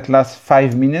scene that lasts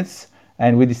 5 minutes,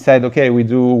 and we decide, okay, we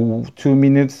do 2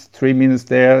 minutes, 3 minutes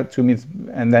there, 2 minutes,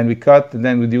 and then we cut, and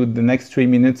then we do the next 3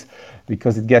 minutes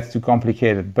because it gets too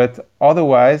complicated. But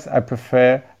otherwise, I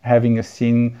prefer having a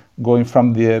scene going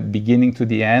from the beginning to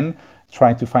the end,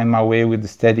 trying to find my way with the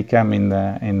Steadicam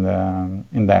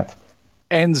in that.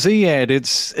 And Ziad,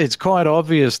 it's quite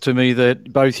obvious to me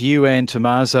that both you and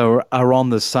Tommaso are on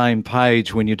the same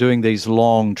page when you're doing these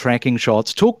long tracking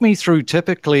shots. Talk me through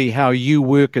typically how you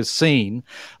work a scene,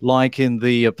 like in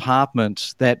the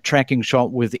apartment, that tracking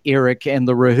shot with Eric and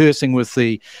the rehearsing with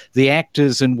the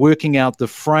actors and working out the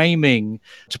framing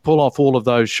to pull off all of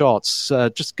those shots.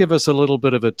 Just give us a little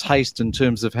bit of a taste in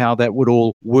terms of how that would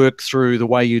all work through the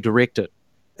way you direct it.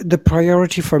 The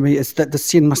priority for me is that the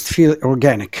scene must feel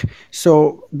organic.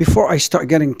 So before I start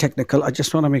getting technical, I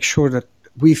just want to make sure that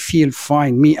we feel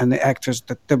fine, me and the actors,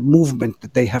 that the movement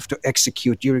that they have to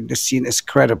execute during the scene is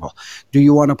credible. Do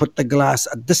you want to put the glass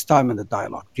at this time in the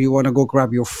dialogue? Do you want to go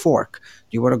grab your fork?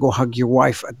 Do you want to go hug your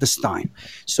wife at this time?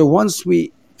 So once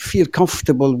we feel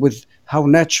comfortable with how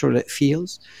natural it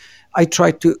feels, I try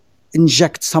to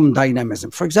inject some dynamism.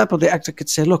 For example, the actor could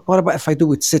say, look, what about if I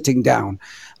do it sitting down?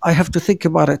 I have to think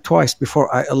about it twice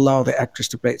before I allow the actors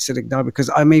to play it sitting down, because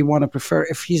I may want to prefer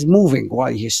if he's moving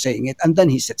while he's saying it and then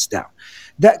he sits down.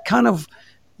 That kind of,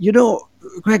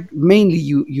 Greg, mainly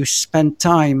you spend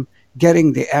time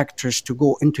getting the actors to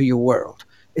go into your world.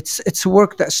 It's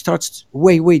work that starts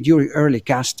way during early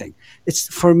casting. It's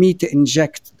for me to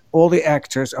inject all the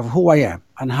actors of who I am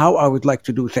and how I would like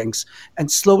to do things,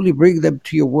 and slowly bring them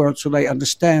to your world so they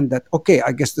understand that, okay,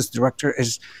 I guess this director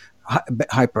is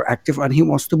hyperactive and he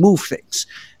wants to move things.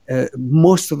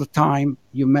 Most of the time,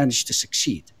 you manage to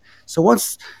succeed. So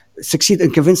once succeed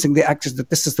in convincing the actors that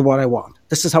this is what I want,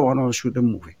 this is how I want to shoot a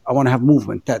movie. I want to have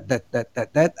movement,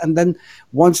 that. And then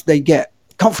once they get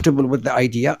comfortable with the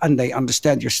idea and they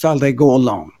understand your style, they go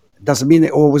along. It doesn't mean they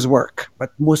always work,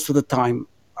 but most of the time,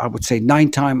 I would say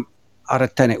 9 times out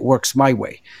of 10, it works my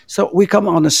way. So we come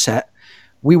on a set,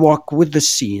 we walk with the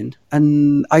scene,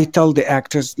 and I tell the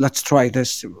actors, let's try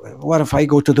this. What if I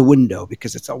go to the window?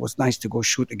 Because it's always nice to go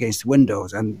shoot against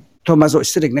windows. And Tommaso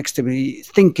is sitting next to me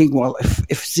thinking, well,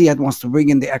 if Ziad wants to bring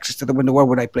in the actors to the window, where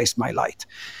would I place my light?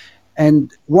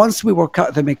 And once we work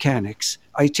out the mechanics,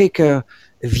 I take a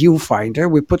viewfinder,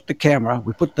 we put the camera,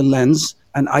 we put the lens,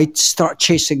 and I start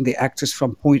chasing the actors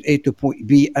from point A to point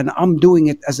B, and I'm doing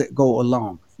it as it go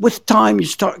along. With time, you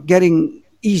start getting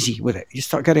easy with it. You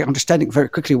start getting understanding very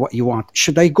quickly what you want.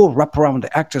 Should I go wrap around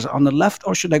the actors on the left,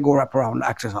 or should I go wrap around the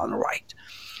actors on the right?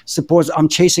 Suppose I'm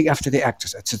chasing after the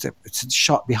actors. It's a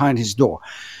shot behind his door,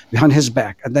 behind his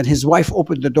back, and then his wife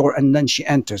opened the door, and then she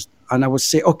enters. And I would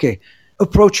say, okay,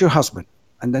 approach your husband.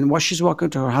 And then while she's walking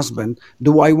to her husband,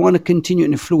 do I want to continue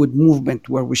in a fluid movement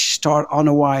where we start on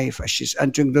a wife as she's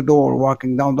entering the door,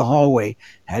 walking down the hallway,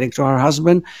 heading to her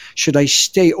husband? Should I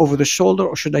stay over the shoulder,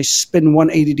 or should I spin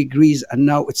 180 degrees and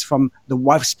now it's from the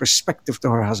wife's perspective to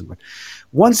her husband?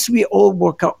 Once we all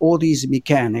work out all these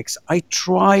mechanics, I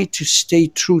try to stay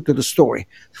true to the story.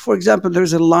 For example,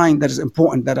 there's a line that is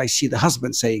important that I see the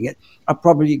husband saying it. I'm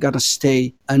probably going to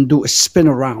stay and do a spin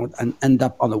around and end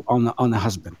up on the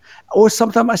husband. Or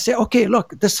sometimes I say, okay,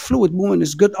 look, this fluid movement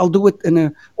is good. I'll do it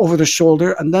over the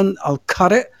shoulder, and then I'll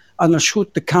cut it. and I'll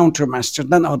shoot the countermaster,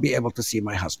 then I'll be able to see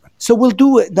my husband. So we'll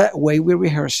do it that way. We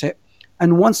rehearse it.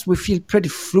 And once we feel pretty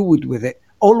fluid with it,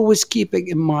 always keeping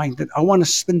in mind that I want to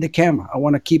spin the camera. I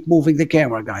want to keep moving the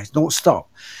camera, guys. Don't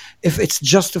stop. If it's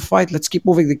justified, let's keep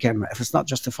moving the camera. If it's not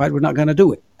justified, we're not going to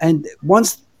do it. And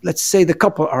once, let's say the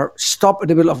couple are stopped in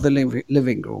the middle of the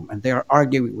living room and they are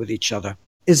arguing with each other,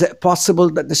 is it possible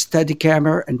that the steady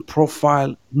camera and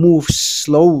profile move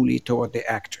slowly toward the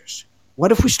actors?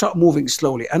 What if we start moving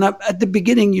slowly? And at the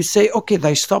beginning, you say, okay,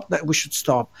 they stopped that, we should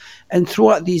stop. And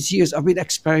throughout these years, I've been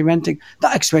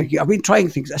I've been trying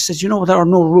things. I said, there are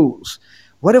no rules.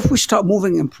 What if we start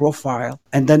moving in profile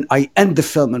and then I end the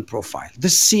film in profile?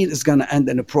 This scene is going to end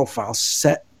in a profile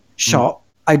set shot.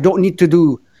 I don't need to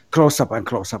do close-up and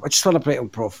close-up. I just want to play on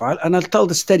profile. And I'll tell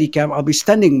the Steadicam, I'll be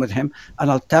standing with him and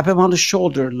I'll tap him on the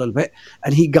shoulder a little bit.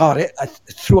 And he got it.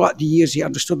 Throughout the years, he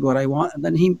understood what I want. And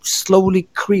then he slowly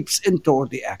creeps in toward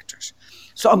the actors.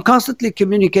 So I'm constantly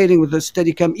communicating with the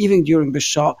Steadicam, even during the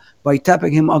shot, by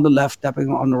tapping him on the left, tapping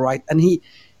him on the right. And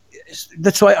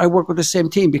that's why I work with the same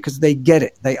team, because they get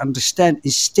it. They understand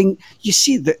instinct. You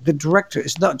see, the director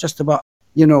is not just about,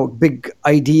 big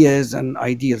ideas and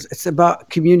ideals. It's about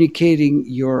communicating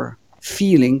your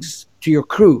feelings to your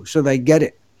crew so they get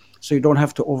it. So you don't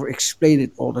have to over-explain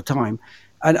it all the time.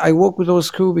 And I work with those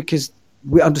crew because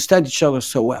we understand each other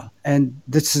so well. And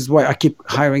this is why I keep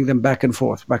hiring them back and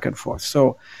forth.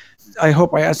 So I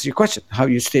hope I answered your question, how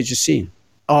you stage a scene.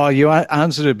 Oh, you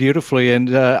answered it beautifully.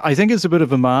 And I think it's a bit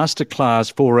of a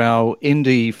masterclass for our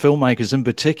indie filmmakers in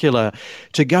particular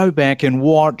to go back and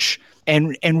watch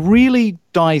and really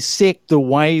dissect the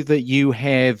way that you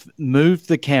have moved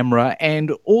the camera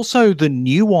and also the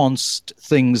nuanced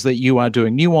things that you are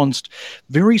doing, nuanced,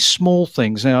 very small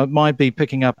things. Now, it might be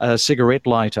picking up a cigarette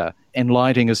lighter and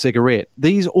lighting a cigarette.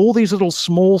 All these little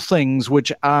small things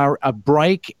which are a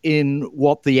break in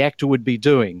what the actor would be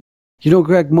doing.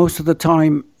 Greg, most of the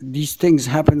time, these things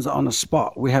happen on the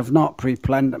spot. We have not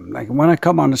pre-planned them. Like when I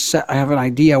come on a set, I have an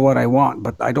idea what I want,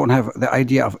 but I don't have the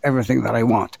idea of everything that I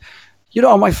want.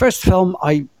 On my first film,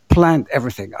 I planned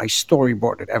everything. I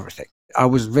storyboarded everything. I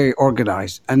was very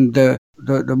organized. And the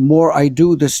more I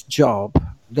do this job,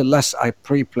 the less I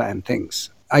pre-plan things.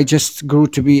 I just grew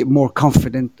to be more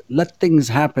confident. Let things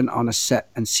happen on a set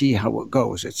and see how it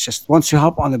goes. It's just once you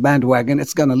hop on the bandwagon,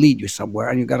 it's going to lead you somewhere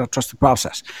and you got to trust the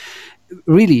process.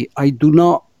 Really, I do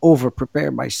not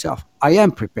over-prepare myself. I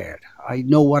am prepared. I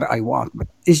know what I want, but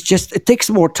it takes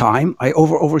more time. I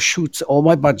overshoot all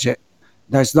my budget.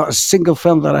 There's not a single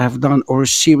film that I have done or a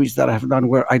series that I have done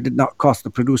where I did not cost the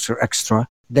producer extra.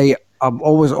 I'm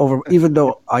always even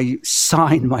though I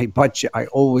sign my budget, I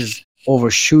always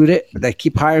overshoot it. But they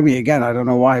keep hiring me again. I don't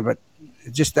know why, but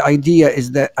just the idea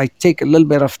is that I take a little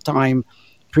bit of time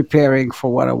preparing for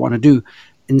what I want to do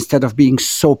instead of being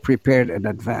so prepared in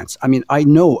advance. I mean, I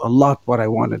know a lot what I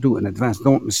want to do in advance,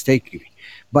 don't mistake me.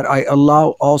 But I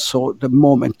allow also the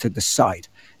moment to decide.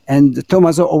 And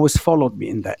Tommaso always followed me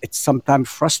in that. It's sometimes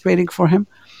frustrating for him.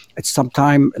 It's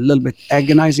sometimes a little bit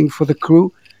agonizing for the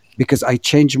crew because I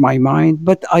change my mind.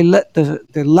 But I let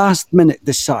the last minute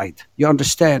decide. You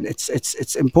understand?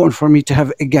 It's important for me to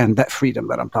have, again, that freedom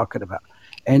that I'm talking about.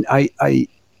 And I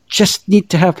just need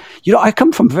to have, I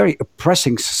come from a very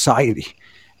oppressing society.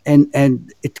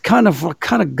 And it kind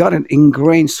of got it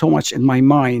ingrained so much in my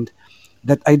mind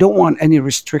that I don't want any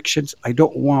restrictions. I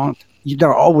don't want, there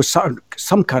are always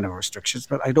some kind of restrictions,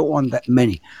 but I don't want that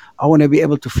many. I want to be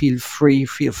able to feel free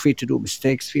to do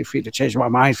mistakes, feel free to change my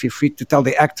mind, feel free to tell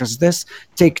the actors this,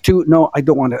 take two. No, I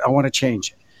don't want it. I want to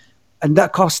change it. And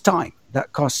that costs time.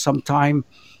 That costs some time,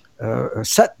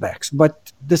 setbacks.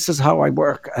 But this is how I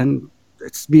work. And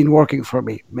it's been working for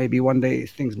me. Maybe one day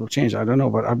things will change. I don't know.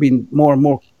 But I've been more and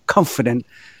more confident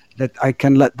that I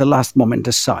can let the last moment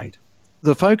decide.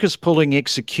 The focus pulling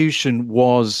execution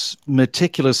was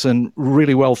meticulous and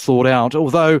really well thought out,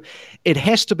 although it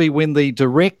has to be when the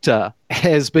director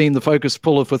has been the focus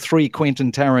puller for 3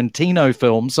 Quentin Tarantino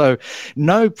films. So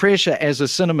no pressure as a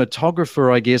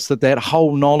cinematographer, I guess, that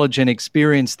whole knowledge and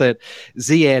experience that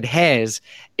Ziad has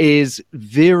is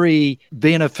very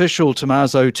beneficial,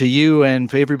 Tommaso, to you and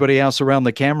for everybody else around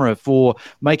the camera for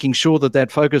making sure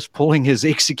that focus pulling is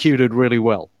executed really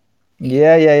well.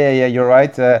 Yeah, you're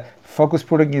right. Focus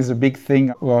pulling is a big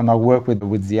thing when I work with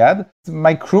Ziad.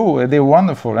 My crew, they're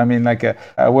wonderful. I mean,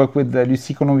 I work with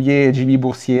Lucie Colombier and Jimmy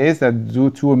Boursier that do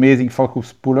 2 amazing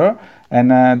focus puller,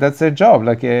 and that's their job.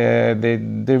 They're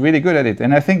really good at it.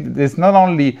 And I think it's not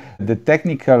only the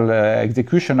technical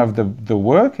execution of the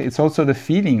work, it's also the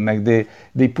feeling.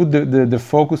 They put the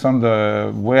focus on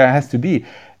where it has to be.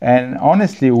 And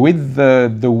honestly, with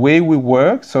the way we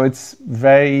work, so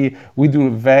we do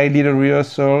very little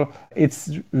rehearsal.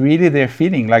 It's really their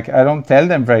feeling. Like, I don't tell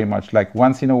them very much. Like,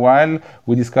 once in a while,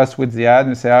 we discuss with Ziad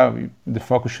and say, the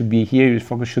focus should be here, the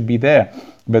focus should be there.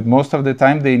 But most of the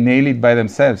time, they nail it by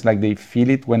themselves. Like, they feel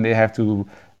it when they have to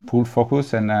pull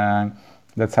focus, and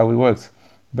that's how it works.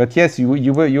 But yes,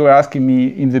 you were asking me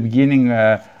in the beginning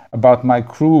about my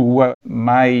crew.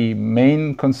 My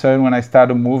main concern when I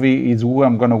start a movie is who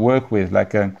I'm going to work with.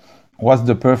 Like, what's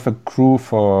the perfect crew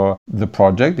for the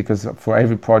project? Because for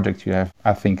every project you have,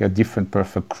 I think, a different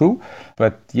perfect crew.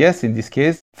 But yes, in this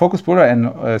case, focus puller and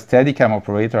Steadicam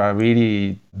operator are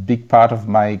really big part of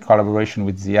my collaboration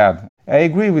with Ziad. I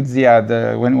agree with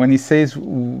Ziad when he says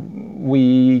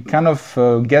we kind of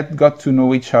got to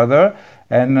know each other.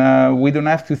 And we don't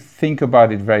have to think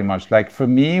about it very much. Like, for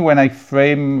me, when I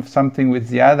frame something with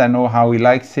Ziad, I know how he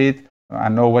likes it. I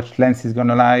know what lens he's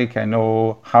gonna like. I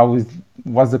know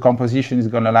what the composition is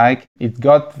gonna like. It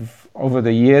got over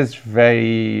the years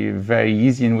very, very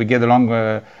easy, and we get along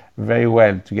very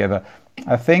well together.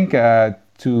 I think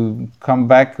to come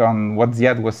back on what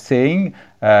Ziad was saying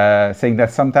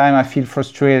that sometimes I feel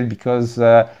frustrated because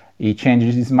he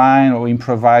changes his mind or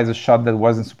improvises a shot that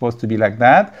wasn't supposed to be like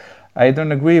that. I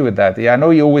don't agree with that. I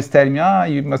know you always tell me,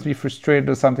 you must be frustrated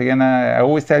or something. And I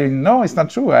always tell you, no, it's not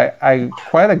true. I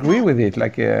quite agree with it.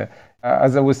 Like,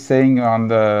 as I was saying on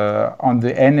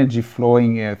the energy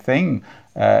flowing thing,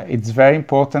 it's very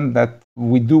important that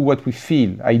we do what we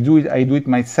feel. I do it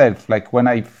myself. Like, when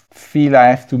I feel I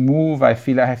have to move, I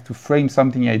feel I have to frame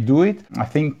something, I do it. I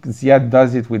think Ziad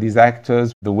does it with his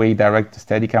actors, the way he directs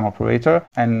the Steadicam operator.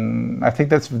 And I think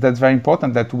that's very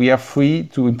important, that we are free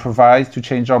to improvise, to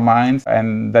change our minds,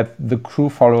 and that the crew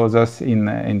follows us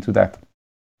into that.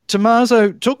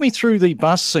 Tommaso, talk me through the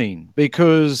bus scene,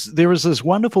 because there is this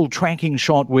wonderful tracking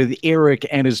shot with Eric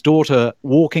and his daughter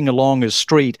walking along a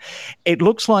street. It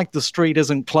looks like the street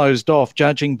isn't closed off,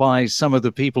 judging by some of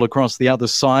the people across the other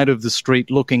side of the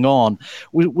street looking on.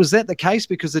 Was that the case?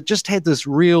 Because it just had this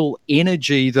real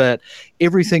energy that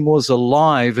everything was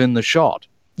alive in the shot.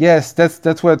 Yes, that's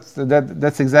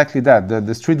exactly that.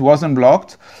 The street wasn't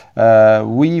blocked.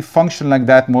 We function like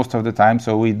that most of the time,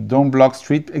 so we don't block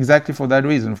street exactly for that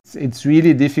reason. It's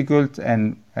really difficult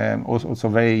and also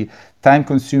very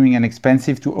time-consuming and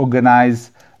expensive to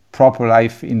organize proper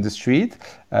life in the street.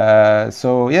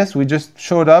 So yes, we just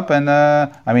showed up, and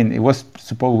we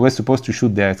were supposed to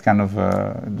shoot there. It's kind of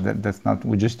that's not.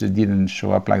 We just didn't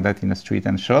show up like that in the street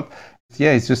and shot.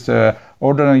 Yeah, it's just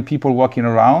ordinary people walking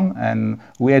around, and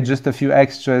we had just a few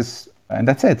extras, and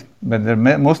that's it. But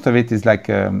most of it is like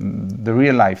the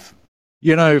real life.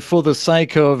 You know, for the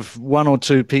sake of one or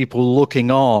two people looking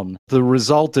on, the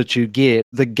result that you get,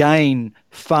 the gain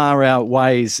far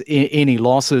outweighs any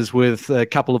losses, with a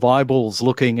couple of eyeballs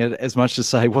looking at, as much to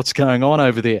say, what's going on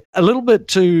over there. A little bit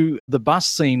to the bus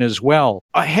scene as well.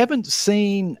 I haven't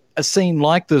seen a scene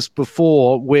like this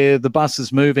before, where the bus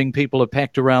is moving, people are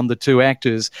packed around the two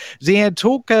actors. Ziad,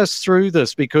 talk us through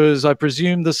this, because I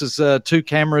presume this is two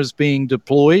cameras being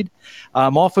deployed.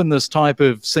 Often this type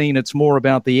of scene, it's more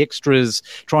about the extras,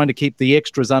 trying to keep the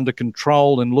extras under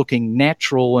control and looking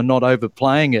natural and not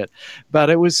overplaying it. But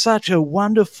it was such a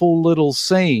wonderful little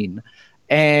scene,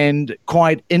 and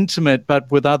quite intimate,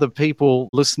 but with other people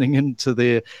listening into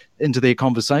their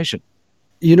conversation.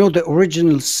 You know, the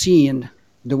original scene,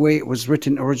 the way it was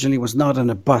written originally, was not on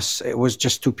a bus. It was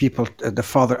just two people, the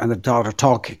father and the daughter,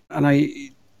 talking. And I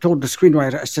told the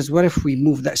screenwriter, I says, what if we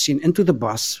move that scene into the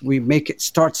bus? We make it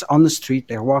starts on the street.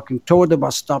 They're walking toward the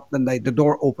bus stop. Then the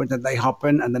door opens and they hop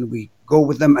in, and then we go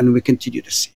with them and we continue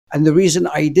the scene. And the reason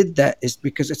I did that is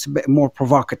because it's a bit more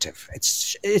provocative.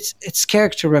 It's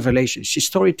character revelation.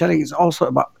 Storytelling is also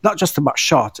about, not just about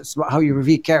shots, it's about how you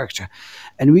reveal character.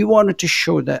 And we wanted to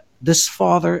show that this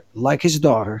father, like his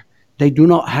daughter, they do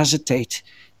not hesitate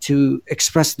to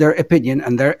express their opinion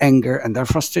and their anger and their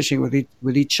frustration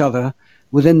with each other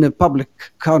within the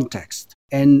public context.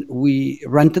 And we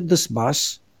rented this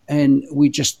bus, and we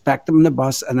just packed them in the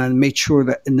bus, and then made sure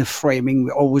that in the framing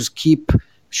we always keep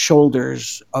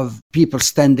shoulders of people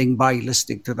standing by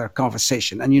listening to their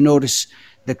conversation. And you notice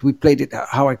that we played it,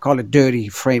 how I call it, dirty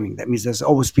framing. That means there's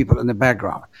always people in the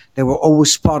background. They were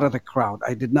always part of the crowd.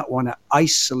 I did not want to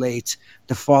isolate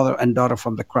the father and daughter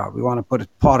from the crowd. We want to put it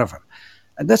part of them.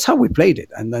 And that's how we played it.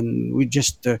 And then we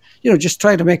just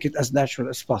try to make it as natural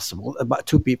as possible about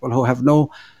two people who have no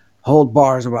hold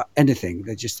bars about anything.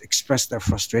 They just express their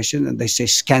frustration, and they say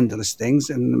scandalous things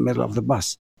in the middle of the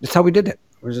bus. That's how we did it.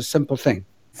 It was a simple thing.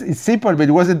 It's simple, but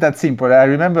it wasn't that simple. I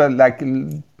remember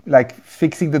like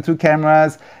fixing the two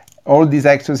cameras. all these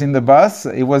actors in the bus.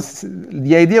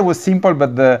 The idea was simple,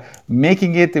 but the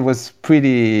making it was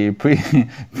pretty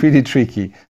pretty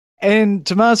tricky. And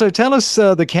Tommaso, tell us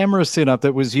the camera setup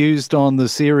that was used on the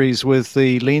series with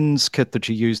the lens kit that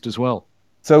you used as well.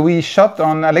 So we shot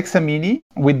on Alexa Mini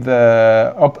with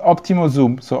the Optimo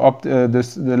zoom, so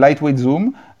the lightweight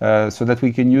zoom, so that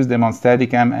we can use them on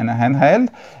Steadicam and handheld.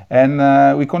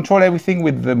 And we control everything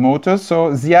with the motors.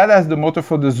 So Ziad has the motor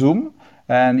for the zoom,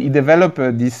 and he developed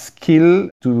this skill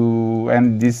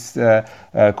and this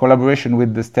collaboration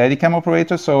with the Steadicam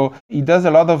operator. So he does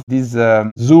a lot of this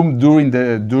zoom during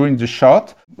the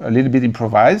shot, a little bit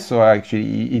improvised. So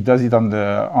actually he does it on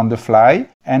the fly,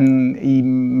 and he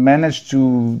managed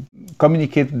to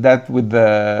communicate that with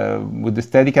the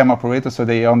Steadicam operator, so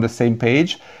they are on the same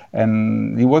page,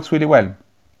 and it works really well.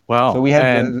 Wow! So we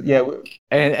had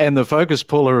and the focus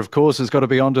puller, of course, has got to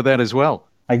be onto that as well.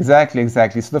 Exactly. So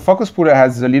the focus puller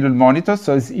has a little monitor,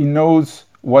 so he knows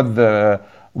what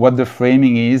the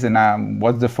framing is and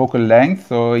what's the focal length,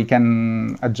 so he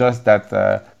can adjust that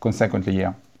consequently.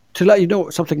 Yeah. To let you know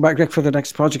something about Greg for the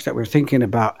next project that we're thinking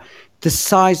about, the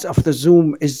size of the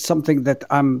zoom is something that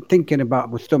I'm thinking about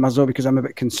with Tommaso because I'm a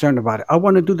bit concerned about it. I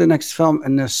want to do the next film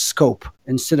in a scope,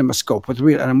 in cinema scope, with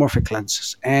real anamorphic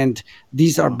lenses, and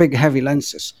these are big, heavy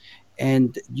lenses.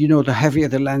 And the heavier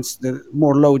the lens, the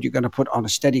more load you're going to put on a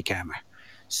steady camera.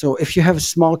 So if you have a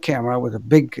small camera with a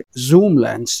big zoom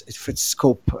lens, if it's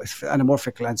scope, if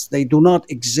anamorphic lens, they do not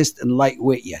exist in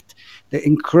lightweight yet. The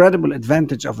incredible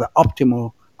advantage of the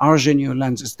Optimo Argenio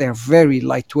lenses, they're very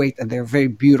lightweight and they're very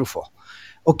beautiful.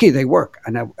 Okay, they work.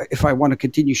 And if I want to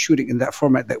continue shooting in that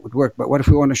format, that would work. But what if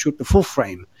we want to shoot the full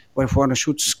frame? What if we want to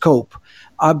shoot scope?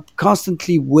 I'm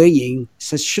constantly weighing,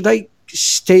 says, should I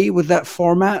stay with that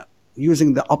format?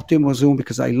 Using the Optimo zoom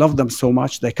because I love them so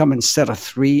much. They come in set of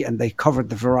 3 and they covered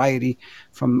the variety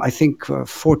from I think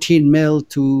 14 mil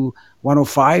to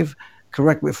 105.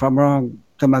 Correct me if I'm wrong,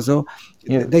 Tommaso.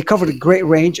 Yeah. They covered a great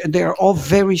range and they are all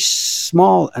very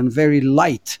small and very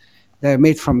light. They're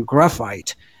made from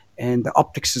graphite and the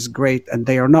optics is great and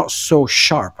they are not so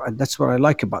sharp, and that's what I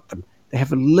like about them. They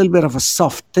have a little bit of a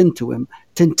soft tint to them,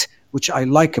 which I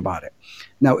like about it.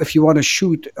 Now, if you want to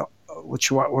shoot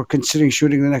which we're considering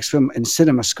shooting the next film in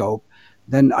CinemaScope,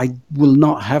 then I will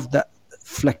not have that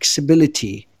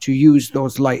flexibility to use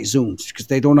those light zooms because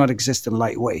they do not exist in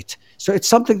lightweight. So it's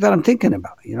something that I'm thinking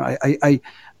about.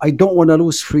 I don't want to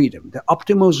lose freedom. The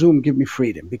Optimo zoom give me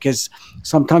freedom because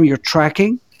sometimes you're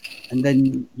tracking and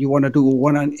then you want to do a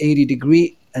 180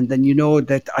 degree and then you know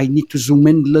that I need to zoom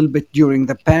in a little bit during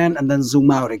the pan and then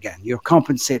zoom out again. You're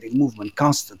compensating movement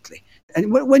constantly. And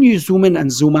when you zoom in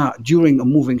and zoom out during a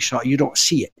moving shot, you don't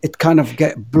see it. It kind of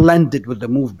get blended with the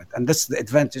movement. And that's the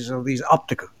advantage of these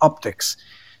optics.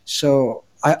 So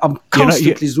I'm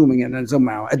constantly zooming in and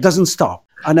zooming out. It doesn't stop.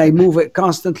 And I move it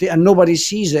constantly and nobody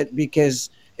sees it because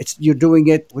you're doing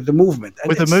it with the movement. And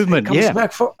with the movement, yeah.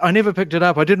 I never picked it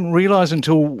up. I didn't realize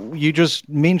until you just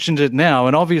mentioned it now.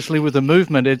 And obviously with the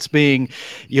movement,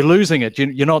 you're losing it.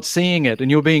 You're not seeing it,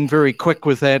 and you're being very quick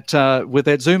with that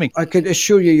zooming. I can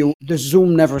assure you, the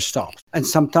zoom never stops. And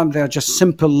sometimes they're just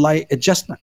simple light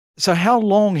adjustment. So how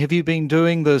long have you been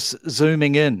doing this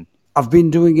zooming in? I've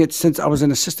been doing it since I was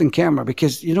an assistant camera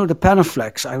because, the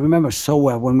Panaflex, I remember so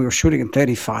well when we were shooting in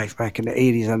 35 back in the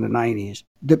 80s and the 90s.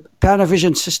 The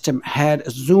Panavision system had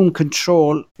a zoom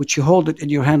control, which you hold it in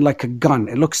your hand like a gun.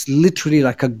 It looks literally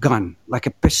like a gun, like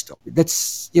a pistol.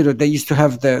 That's, they used to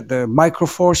have the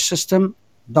Microforce system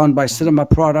done by Cinema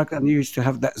Product, and you used to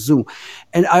have that zoom.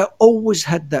 And I always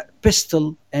had that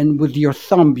pistol, and with your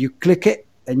thumb, you click it,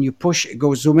 and you push, it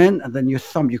goes zoom in, and then your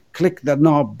thumb, you click the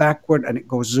knob backward and it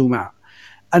goes zoom out.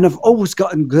 And I've always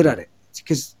gotten good at it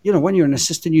because, when you're an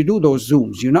assistant, you do those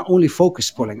zooms. You're not only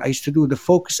focus pulling. I used to do the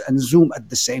focus and zoom at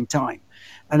the same time.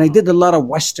 And I did a lot of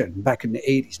Western back in the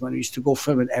 80s when I used to go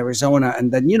film in Arizona.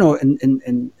 And then,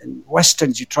 in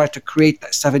Westerns, you try to create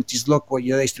that 70s look where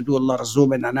they used to do a lot of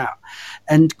zoom in and out.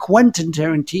 And Quentin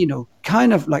Tarantino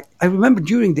kind of I remember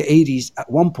during the 80s at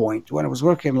one point when I was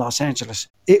working in Los Angeles,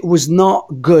 it was not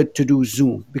good to do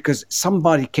zoom because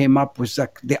somebody came up with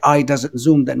the eye doesn't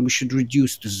zoom, then we should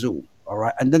reduce the zoom. All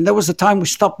right. And then there was a time we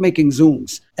stopped making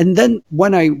zooms. And then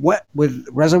when I went with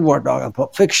Reservoir Dog and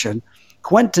Pulp Fiction,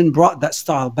 Quentin brought that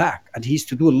style back and he used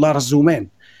to do a lot of zoom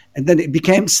in. And then it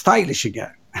became stylish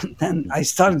again. And then I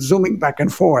started zooming back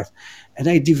and forth. And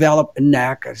I developed a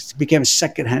knack. It became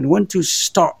secondhand. When to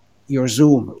start your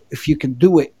zoom. If you can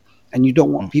do it and you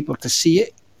don't want people to see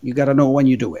it, you got to know when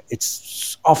you do it.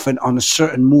 It's often on a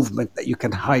certain movement that you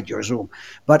can hide your zoom.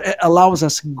 But it allows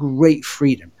us great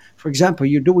freedom. For example,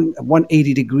 you're doing a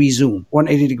 180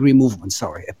 degree movement,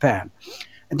 a pan.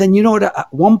 And then you know that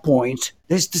at one point,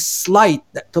 there's this light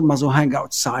that Tommaso hang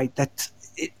outside that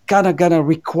it kind of gonna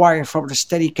require from the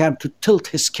Steadicam to tilt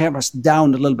his cameras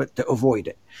down a little bit to avoid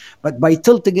it. But by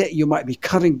tilting it, you might be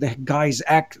cutting the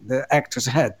the actor's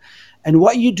head. And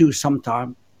what you do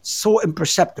sometimes, so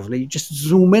imperceptibly, you just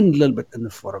zoom in a little bit in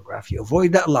the photograph. You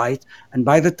avoid that light, and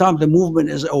by the time the movement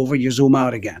is over, you zoom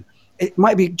out again. It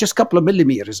might be just a couple of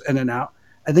millimeters in and out,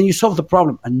 and then you solve the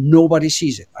problem, and nobody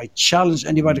sees it. I challenge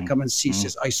anybody to come and see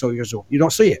says, I saw your zoom. You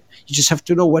don't see it. You just have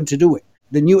to know when to do it.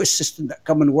 The new assistant that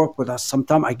come and work with us,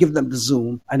 sometimes I give them the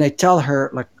zoom, and I tell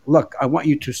her, like, look, I want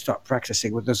you to start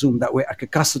practicing with the zoom. That way I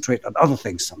could concentrate on other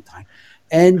things sometime.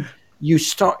 And you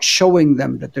start showing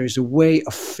them that there's a way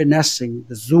of finessing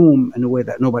the zoom in a way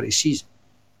that nobody sees it.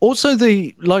 Also,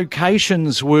 the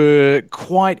locations were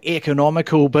quite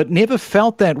economical, but never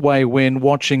felt that way when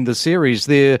watching the series.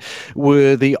 There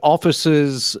were the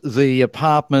offices, the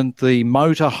apartment, the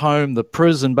motorhome, the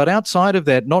prison, but outside of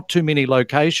that, not too many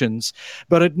locations.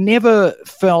 But it never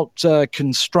felt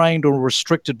constrained or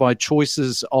restricted by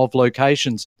choices of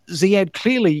locations. Ziad,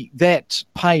 clearly that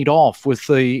paid off with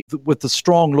the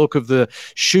strong look of the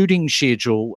shooting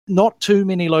schedule. Not too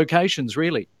many locations,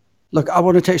 really. Look, I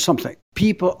want to tell you something.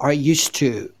 People are used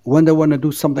to, when they want to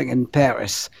do something in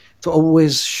Paris, to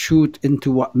always shoot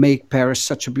into what make Paris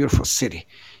such a beautiful city.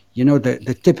 You know,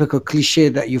 the typical cliche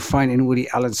that you find in Woody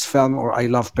Allen's film or I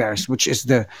Love Paris, which is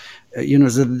the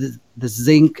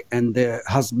zinc and the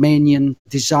Haussmannian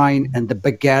design and the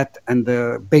baguette and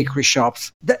the bakery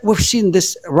shops. That we've seen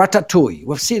this Ratatouille.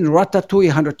 We've seen Ratatouille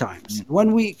 100 times.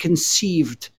 When we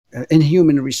conceived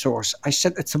Inhuman Resource, I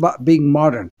said it's about being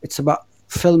modern. It's about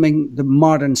filming the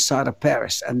modern side of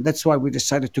Paris. And that's why we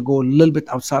decided to go a little bit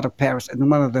outside of Paris. And in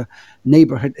one of the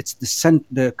neighborhood, it's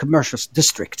the commercial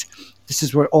district. This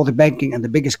is where all the banking and the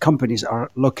biggest companies are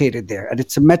located there. And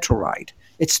it's a metro ride.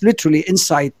 It's literally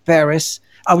inside Paris,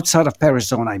 outside of Paris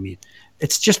zone, I mean.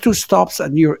 It's just 2 stops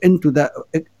and you're into that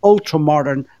ultra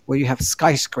modern where you have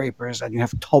skyscrapers and you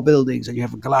have tall buildings and you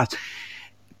have glass.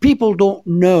 People don't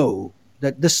know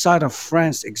that this side of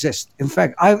France exists. In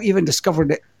fact, I've even discovered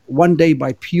it one day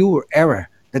by pure error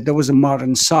that there was a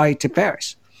modern side to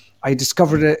Paris. I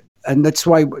discovered it, and that's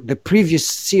why the previous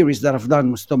series that I've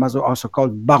done with Tommaso, also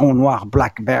called Baron Noir,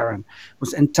 Black Baron,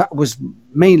 was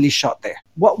mainly shot there.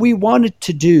 What we wanted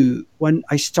to do when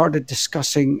I started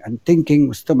discussing and thinking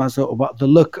with Tommaso about the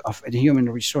look of Inhuman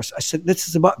Resource, I said, this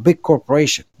is about big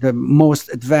corporation, the most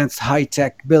advanced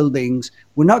high-tech buildings.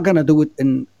 We're not going to do it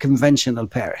in conventional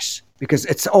Paris because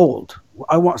it's old.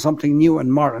 I want something new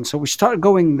and modern. So we started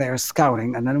going there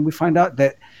scouting, and then we find out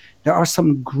that there are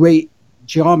some great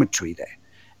geometry there.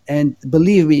 And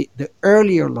believe me, the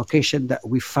earlier location that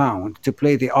we found to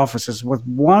play the offices was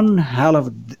one hell of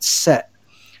a set.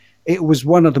 It was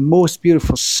one of the most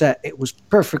beautiful set. It was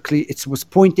it was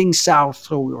pointing south,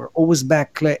 so we were always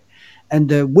backlit. And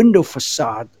the window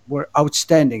facade were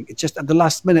outstanding. It just at the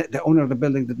last minute, the owner of the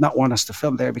building did not want us to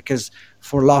film there because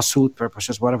for lawsuit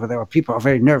purposes, whatever there were, people are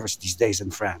very nervous these days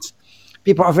in France.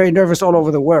 People are very nervous all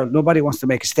over the world. Nobody wants to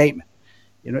make a statement.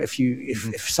 You know,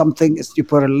 if something is, you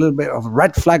put a little bit of a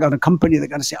red flag on a company, they're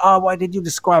going to say, oh, why did you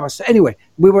describe us? So anyway,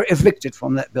 we were evicted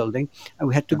from that building and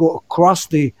we had to go across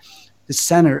the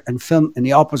center and film in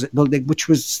the opposite building, which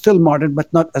was still modern,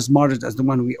 but not as modern as the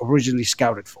one we originally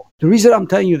scouted for. The reason I'm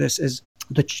telling you this is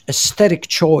the aesthetic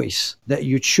choice that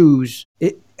you choose,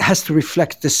 it has to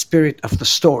reflect the spirit of the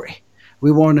story.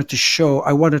 I wanted to show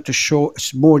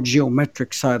a more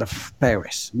geometric side of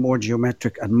Paris, more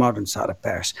geometric and modern side of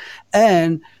Paris.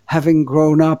 And having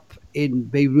grown up in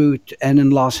Beirut and in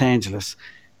Los Angeles,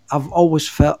 I've always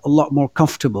felt a lot more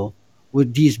comfortable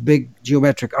with these big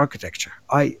geometric architecture.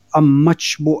 I'm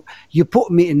much more, you put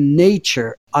me in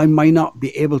nature, I might not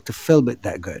be able to film it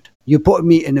that good. You put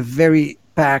me in a very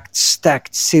packed,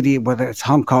 stacked city, whether it's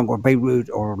Hong Kong or Beirut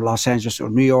or Los Angeles or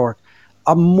New York,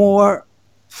 I'm more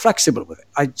flexible with it.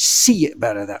 I see it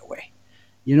better that way,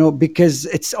 you know, because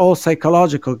it's all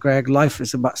psychological, Greg. Life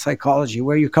is about psychology,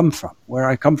 where you come from, where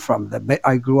I come from.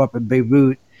 I grew up in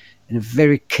Beirut, in a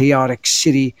very chaotic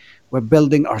city where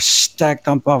buildings are stacked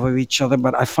on top of each other,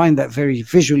 but I find that very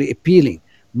visually appealing,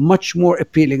 much more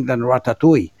appealing than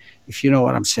Ratatouille, if you know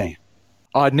what I'm saying.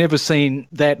 I'd never seen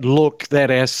that look,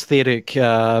 that aesthetic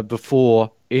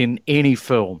before in any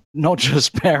film, not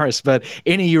just Paris, but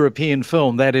any European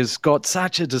film that has got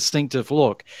such a distinctive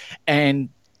look and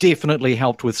definitely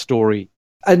helped with story.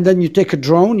 And then you take a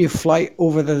drone, you fly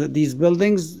over these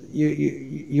buildings,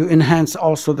 you enhance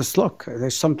also this look.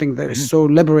 There's something that is so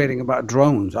liberating about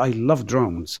drones. I love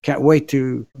drones. Can't wait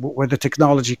to where the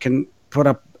technology can put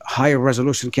up higher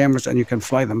resolution cameras and you can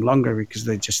fly them longer because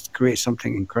they just create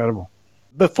something incredible.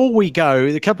 Before we go,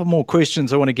 a couple more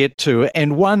questions I want to get to.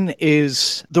 And one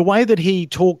is the way that he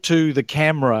talked to the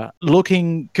camera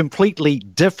looking completely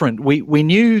different. We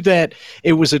knew that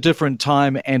it was a different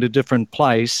time and a different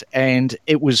place, and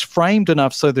it was framed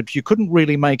enough so that you couldn't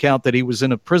really make out that he was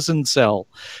in a prison cell.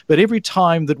 But every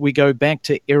time that we go back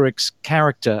to Eric's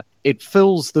character, it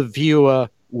fills the viewer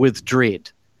with dread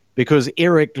because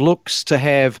Eric looks to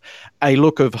have a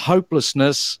look of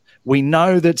hopelessness. We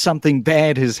know that something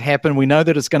bad has happened. We know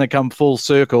that it's going to come full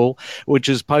circle, which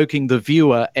is poking the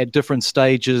viewer at different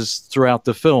stages throughout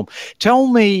the film. Tell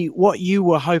me what you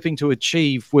were hoping to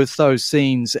achieve with those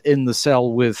scenes in the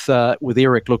cell with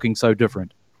Eric looking so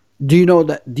different. Do you know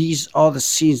that these are the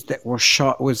scenes that were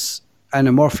shot with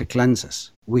anamorphic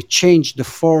lenses? We changed the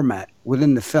format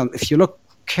within the film. If you look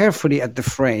carefully at the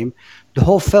frame, the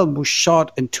whole film was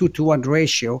shot in 2:1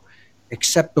 ratio,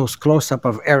 except those close-up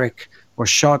of Eric were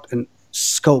shot in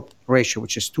scope ratio,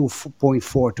 which is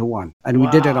 2.4:1, and we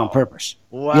did it on purpose.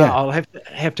 Wow! Yeah. I'll have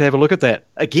to have a look at that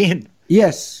again.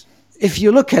 Yes, if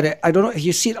you look at it, I don't know if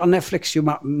you see it on Netflix, you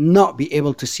might not be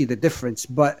able to see the difference,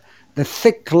 but the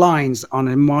thick lines on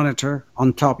a monitor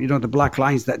on top, the black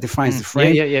lines that defines the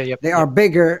frame. Yeah. They are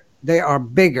bigger. They are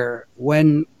bigger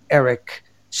when Eric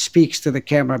speaks to the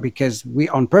camera because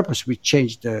on purpose we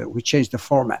changed the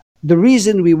format. The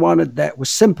reason we wanted that was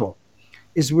simple.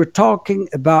 Is we're talking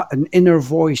about an inner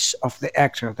voice of the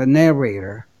actor, the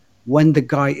narrator, when the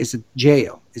guy is in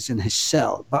jail, is in his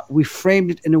cell. But we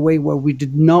framed it in a way where we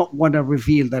did not want to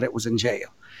reveal that it was in jail.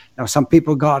 Now, some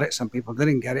people got it, some people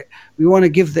didn't get it. We want to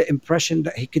give the impression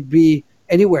that he could be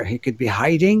anywhere. He could be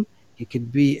hiding. He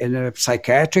could be in a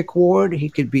psychiatric ward. He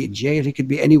could be in jail. He could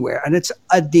be anywhere. And it's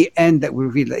at the end that we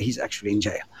reveal that he's actually in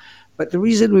jail. But the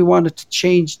reason we wanted to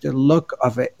change the look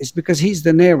of it is because he's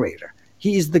the narrator.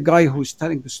 He is the guy who's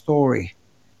telling the story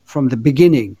from the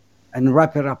beginning and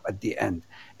wrap it up at the end.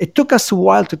 It took us a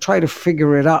while to try to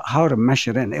figure it out, how to mesh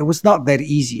it in. It was not that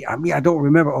easy. I mean, I don't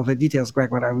remember all the details,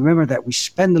 Greg, but I remember that we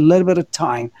spent a little bit of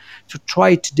time to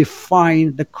try to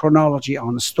define the chronology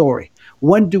on the story.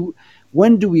 When do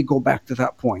we go back to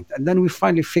that point? And then we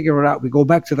finally figure it out. We go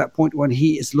back to that point when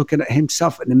he is looking at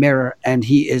himself in the mirror and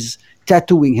he is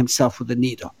tattooing himself with a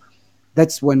needle.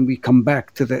 That's when we come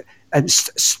back to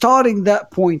starting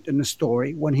that point in the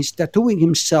story, when he's tattooing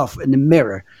himself in the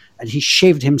mirror and he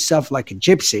shaved himself like a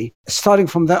gypsy, starting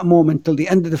from that moment till the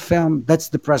end of the film, that's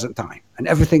the present time. And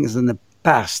everything is in the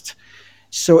past.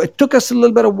 So it took us a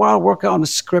little bit of while working on the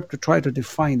script to try to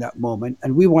define that moment.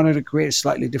 And we wanted to create a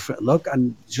slightly different look.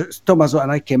 And Tommaso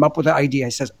and I came up with the idea.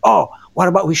 He says, what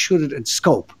about we shoot it in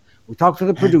scope? We talked to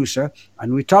the producer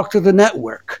and we talked to the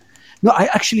network. No, I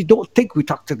actually don't think we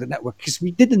talked to the network because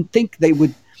we didn't think they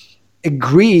would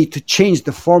agree to change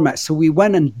the format. So we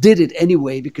went and did it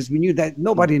anyway because we knew that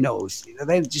nobody knows.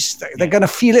 They're going to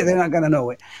feel it. They're not going to know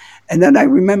it. And then I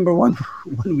remember when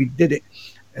we did it,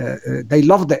 they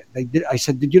loved it. I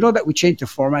said, did you know that we changed the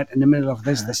format in the middle of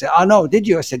this? They said, no, did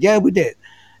you? I said, yeah, we did.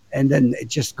 And then it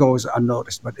just goes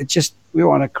unnoticed. But we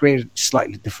want to create a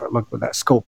slightly different look with that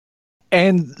scope.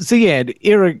 And Ziad,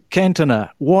 Eric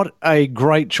Cantona, what a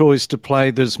great choice to play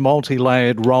this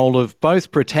multi-layered role of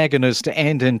both protagonist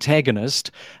and antagonist.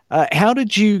 How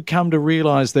did you come to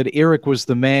realize that Eric was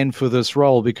the man for this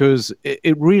role? Because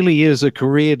it really is a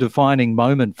career-defining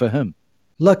moment for him.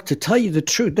 Look, to tell you the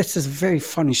truth, this is a very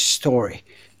funny story.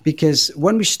 Because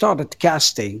when we started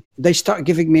casting, they start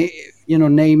giving me,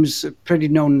 names, pretty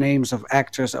known names of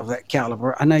actors of that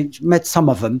caliber. And I met some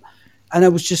of them. And I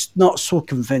was just not so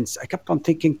convinced. I kept on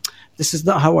thinking, this is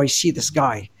not how I see this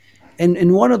guy. And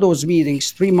in one of those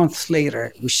meetings, 3 months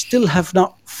later, we still have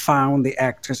not found the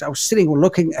actors. I was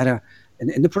looking at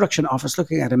in the production office,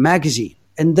 looking at a magazine.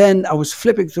 And then I was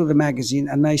flipping through the magazine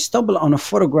and I stumbled on a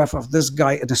photograph of this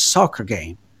guy in a soccer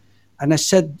game. And I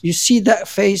said, you see that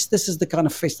face? This is the kind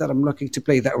of face that I'm looking to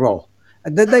play that role.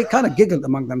 And then they kind of giggled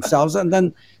among themselves. And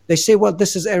then they say, well,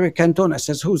 this is Eric Cantona. I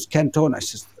says, who's Cantona? I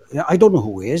says, I don't know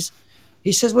who he is.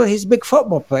 He says, well, he's a big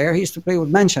football player. He used to play with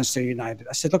Manchester United.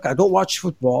 I said, look, I don't watch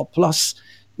football. Plus,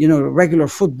 regular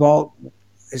football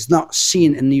is not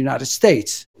seen in the United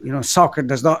States. Soccer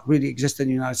does not really exist in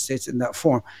the United States in that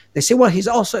form. They say, well, he's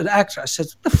also an actor. I said,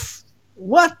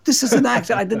 what? This is an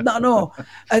actor? I did not know.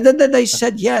 And then they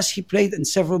said, yes, he played in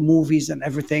several movies and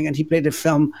everything. And he played a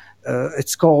film.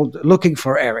 It's called Looking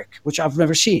for Eric, which I've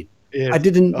never seen. Yes. I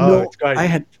didn't know. I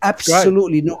had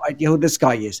absolutely no idea who this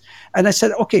guy is. And I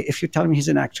said, okay, if you're telling me he's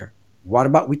an actor, what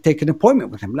about we take an appointment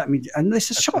with him? And they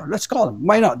said, sure, let's call him.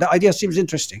 Why not? The idea seems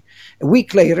interesting. A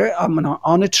week later, I'm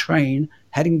on a train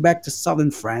heading back to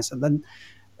southern France. And then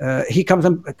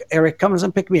Eric comes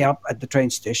and pick me up at the train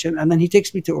station, and then he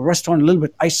takes me to a restaurant a little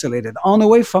bit isolated. On the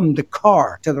way from the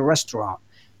car to the restaurant,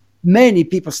 many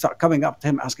people start coming up to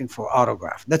him asking for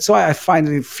autograph. That's why I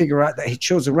finally figure out that he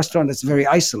chose a restaurant that's very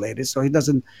isolated, so he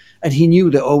doesn't, and he knew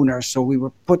the owner, so we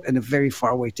were put in a very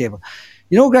far away table.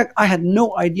 You know, Greg, I had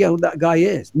no idea who that guy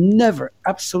is. Never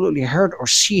absolutely heard or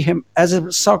see him as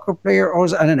a soccer player or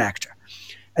as an actor.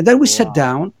 And then we sat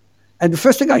down, and the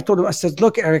first thing I told him, I said,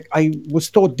 look, Eric, I was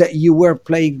told that you were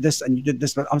playing this and you did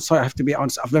this, but I'm sorry, I have to be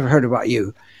honest, I've never heard about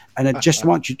you. And I just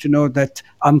want you to know that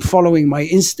I'm following my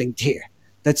instinct here.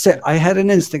 That's it. I had an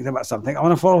instinct about something. I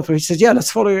want to follow through. He says, yeah, let's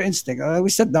follow your instinct.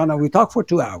 We sat down and we talked for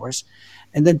 2 hours.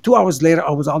 And then 2 hours later, I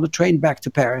was on the train back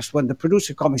to Paris when the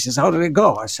producer called me and says, how did it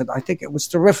go? I said, I think it was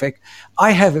terrific.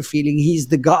 I have a feeling he's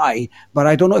the guy, but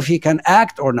I don't know if he can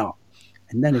act or not.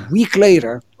 And then a week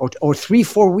later, or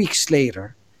 3-4 weeks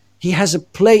later, he has a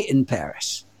play in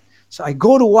Paris. So I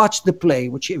go to watch the play,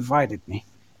 which he invited me.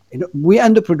 And we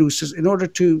and the producers, in order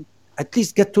to at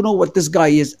least get to know what this guy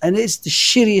is. And it's the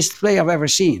shittiest play I've ever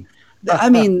seen. I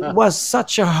mean, was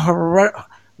such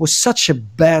a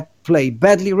bad play,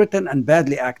 badly written and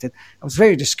badly acted. I was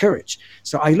very discouraged.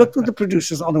 So I looked at the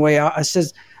producers on the way out. I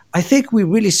says, I think we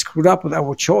really screwed up with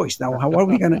our choice. Now, what are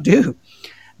we going to do?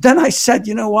 Then I said,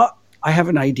 you know what? I have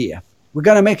an idea. We're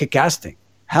going to make a casting.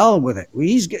 Hell with it.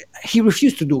 He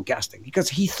refused to do a casting because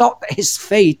he thought that his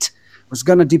fate was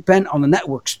going to depend on the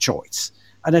network's choice.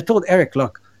 And I told Eric,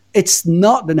 look, it's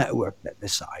not the network that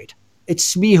decide.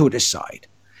 It's me who decide.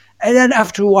 And then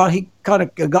after a while, he kind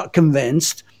of got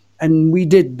convinced, and we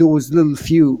did those little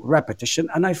few repetition.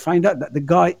 And I find out that the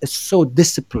guy is so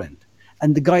disciplined,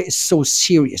 and the guy is so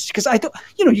serious. Because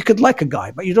you could like a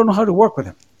guy, but you don't know how to work with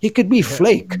him. He could be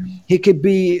flake. He could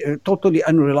be totally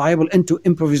unreliable into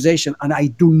improvisation. And I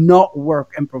do not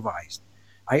work improvised.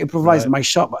 I improvise my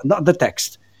shot, but not the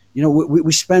text. You know,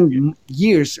 we spend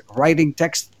years writing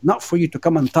text, not for you to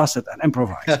come and toss it and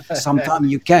improvise.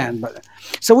 Sometimes you can, but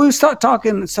so we start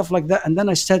talking and stuff like that. And then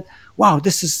I said, wow,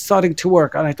 this is starting to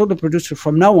work. And I told the producer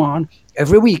from now on,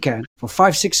 every weekend, for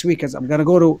 5-6 weekends, I'm going to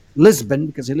go to Lisbon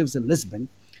because he lives in Lisbon.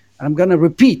 And I'm going to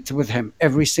repeat with him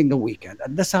every single weekend.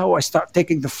 And that's how I start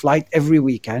taking the flight every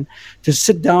weekend to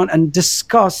sit down and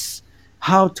discuss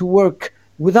how to work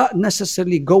without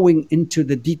necessarily going into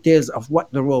the details of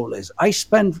what the role is. I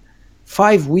spend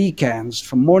 5 weekends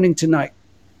from morning to night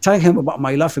telling him about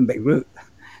my life in Beirut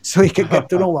so he could get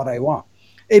to know what I want.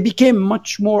 It became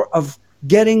much more of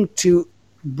getting to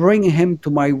bring him to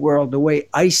my world, the way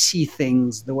I see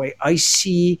things, the way I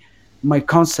see my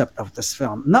concept of this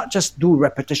film. Not just do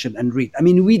repetition and read. I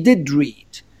mean, we did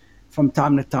read from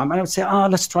time to time. And I would say,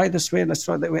 let's try this way, let's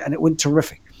try that way. And it went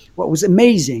terrific. What was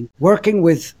amazing, working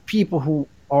with people who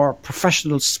are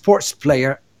professional sports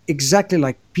player, exactly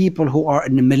like people who are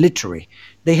in the military.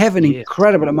 They have an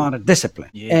incredible amount of discipline.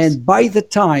 Yes. And by the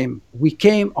time we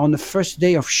came on the first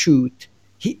day of shoot,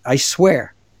 I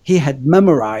swear, he had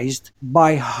memorized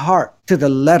by heart to the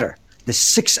letter the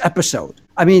 6th episode.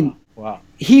 I mean,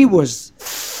 he was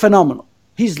phenomenal.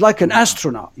 He's like an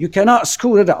astronaut. You cannot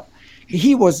screw it up.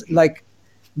 He was like,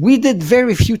 we did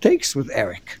very few takes with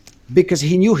Eric, because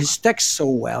he knew his text so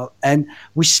well, and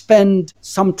we spend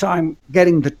some time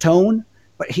getting the tone,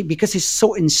 but because he's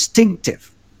so instinctive,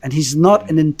 and he's not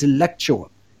an intellectual,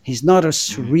 he's not a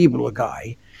cerebral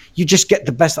guy, you just get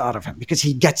the best out of him, because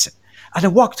he gets it. And I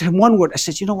walked to him one word, I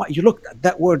said, you know what, you looked at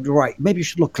that word right, maybe you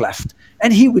should look left.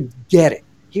 And he would get it.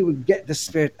 He would get the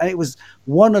spirit, and it was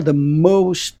one of the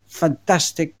most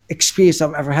fantastic experiences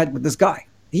I've ever had with this guy.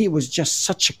 He was just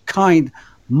such a kind,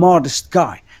 modest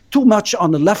guy. Too much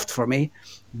on the left for me,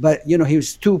 but he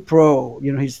was too pro.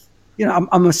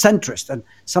 I'm a centrist, and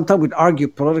sometimes we'd argue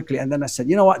politically. And then I said,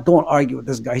 you know what? Don't argue with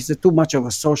this guy. He's too much of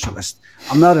a socialist.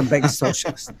 I'm not a big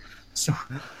socialist,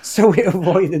 so we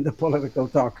avoided the political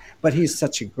talk. But he's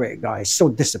such a great guy, so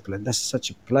disciplined. That's such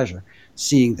a pleasure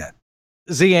seeing that.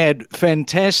 Ziad,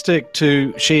 fantastic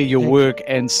to share your work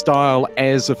and style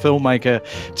as a filmmaker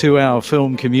to our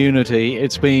film community.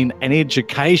 It's been an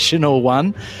educational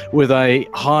one with a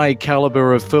high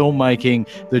caliber of filmmaking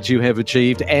that you have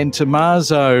achieved. And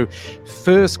Tommaso,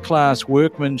 first-class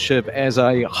workmanship as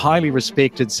a highly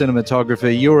respected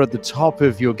cinematographer. You're at the top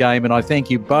of your game, and I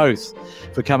thank you both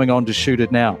for coming on to Shoot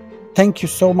It Now. Thank you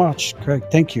so much, Craig.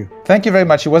 Thank you. Thank you very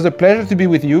much. It was a pleasure to be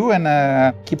with you,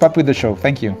 and keep up with the show.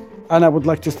 Thank you. And I would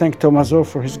like to thank Tommaso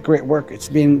for his great work.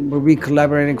 We've been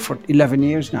collaborating for 11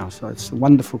 years now, so it's a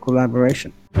wonderful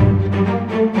collaboration.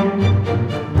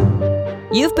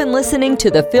 You've been listening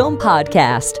to the Film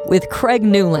Podcast with Craig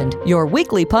Newland, your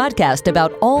weekly podcast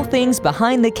about all things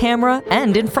behind the camera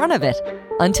and in front of it.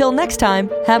 Until next time,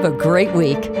 have a great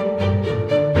week.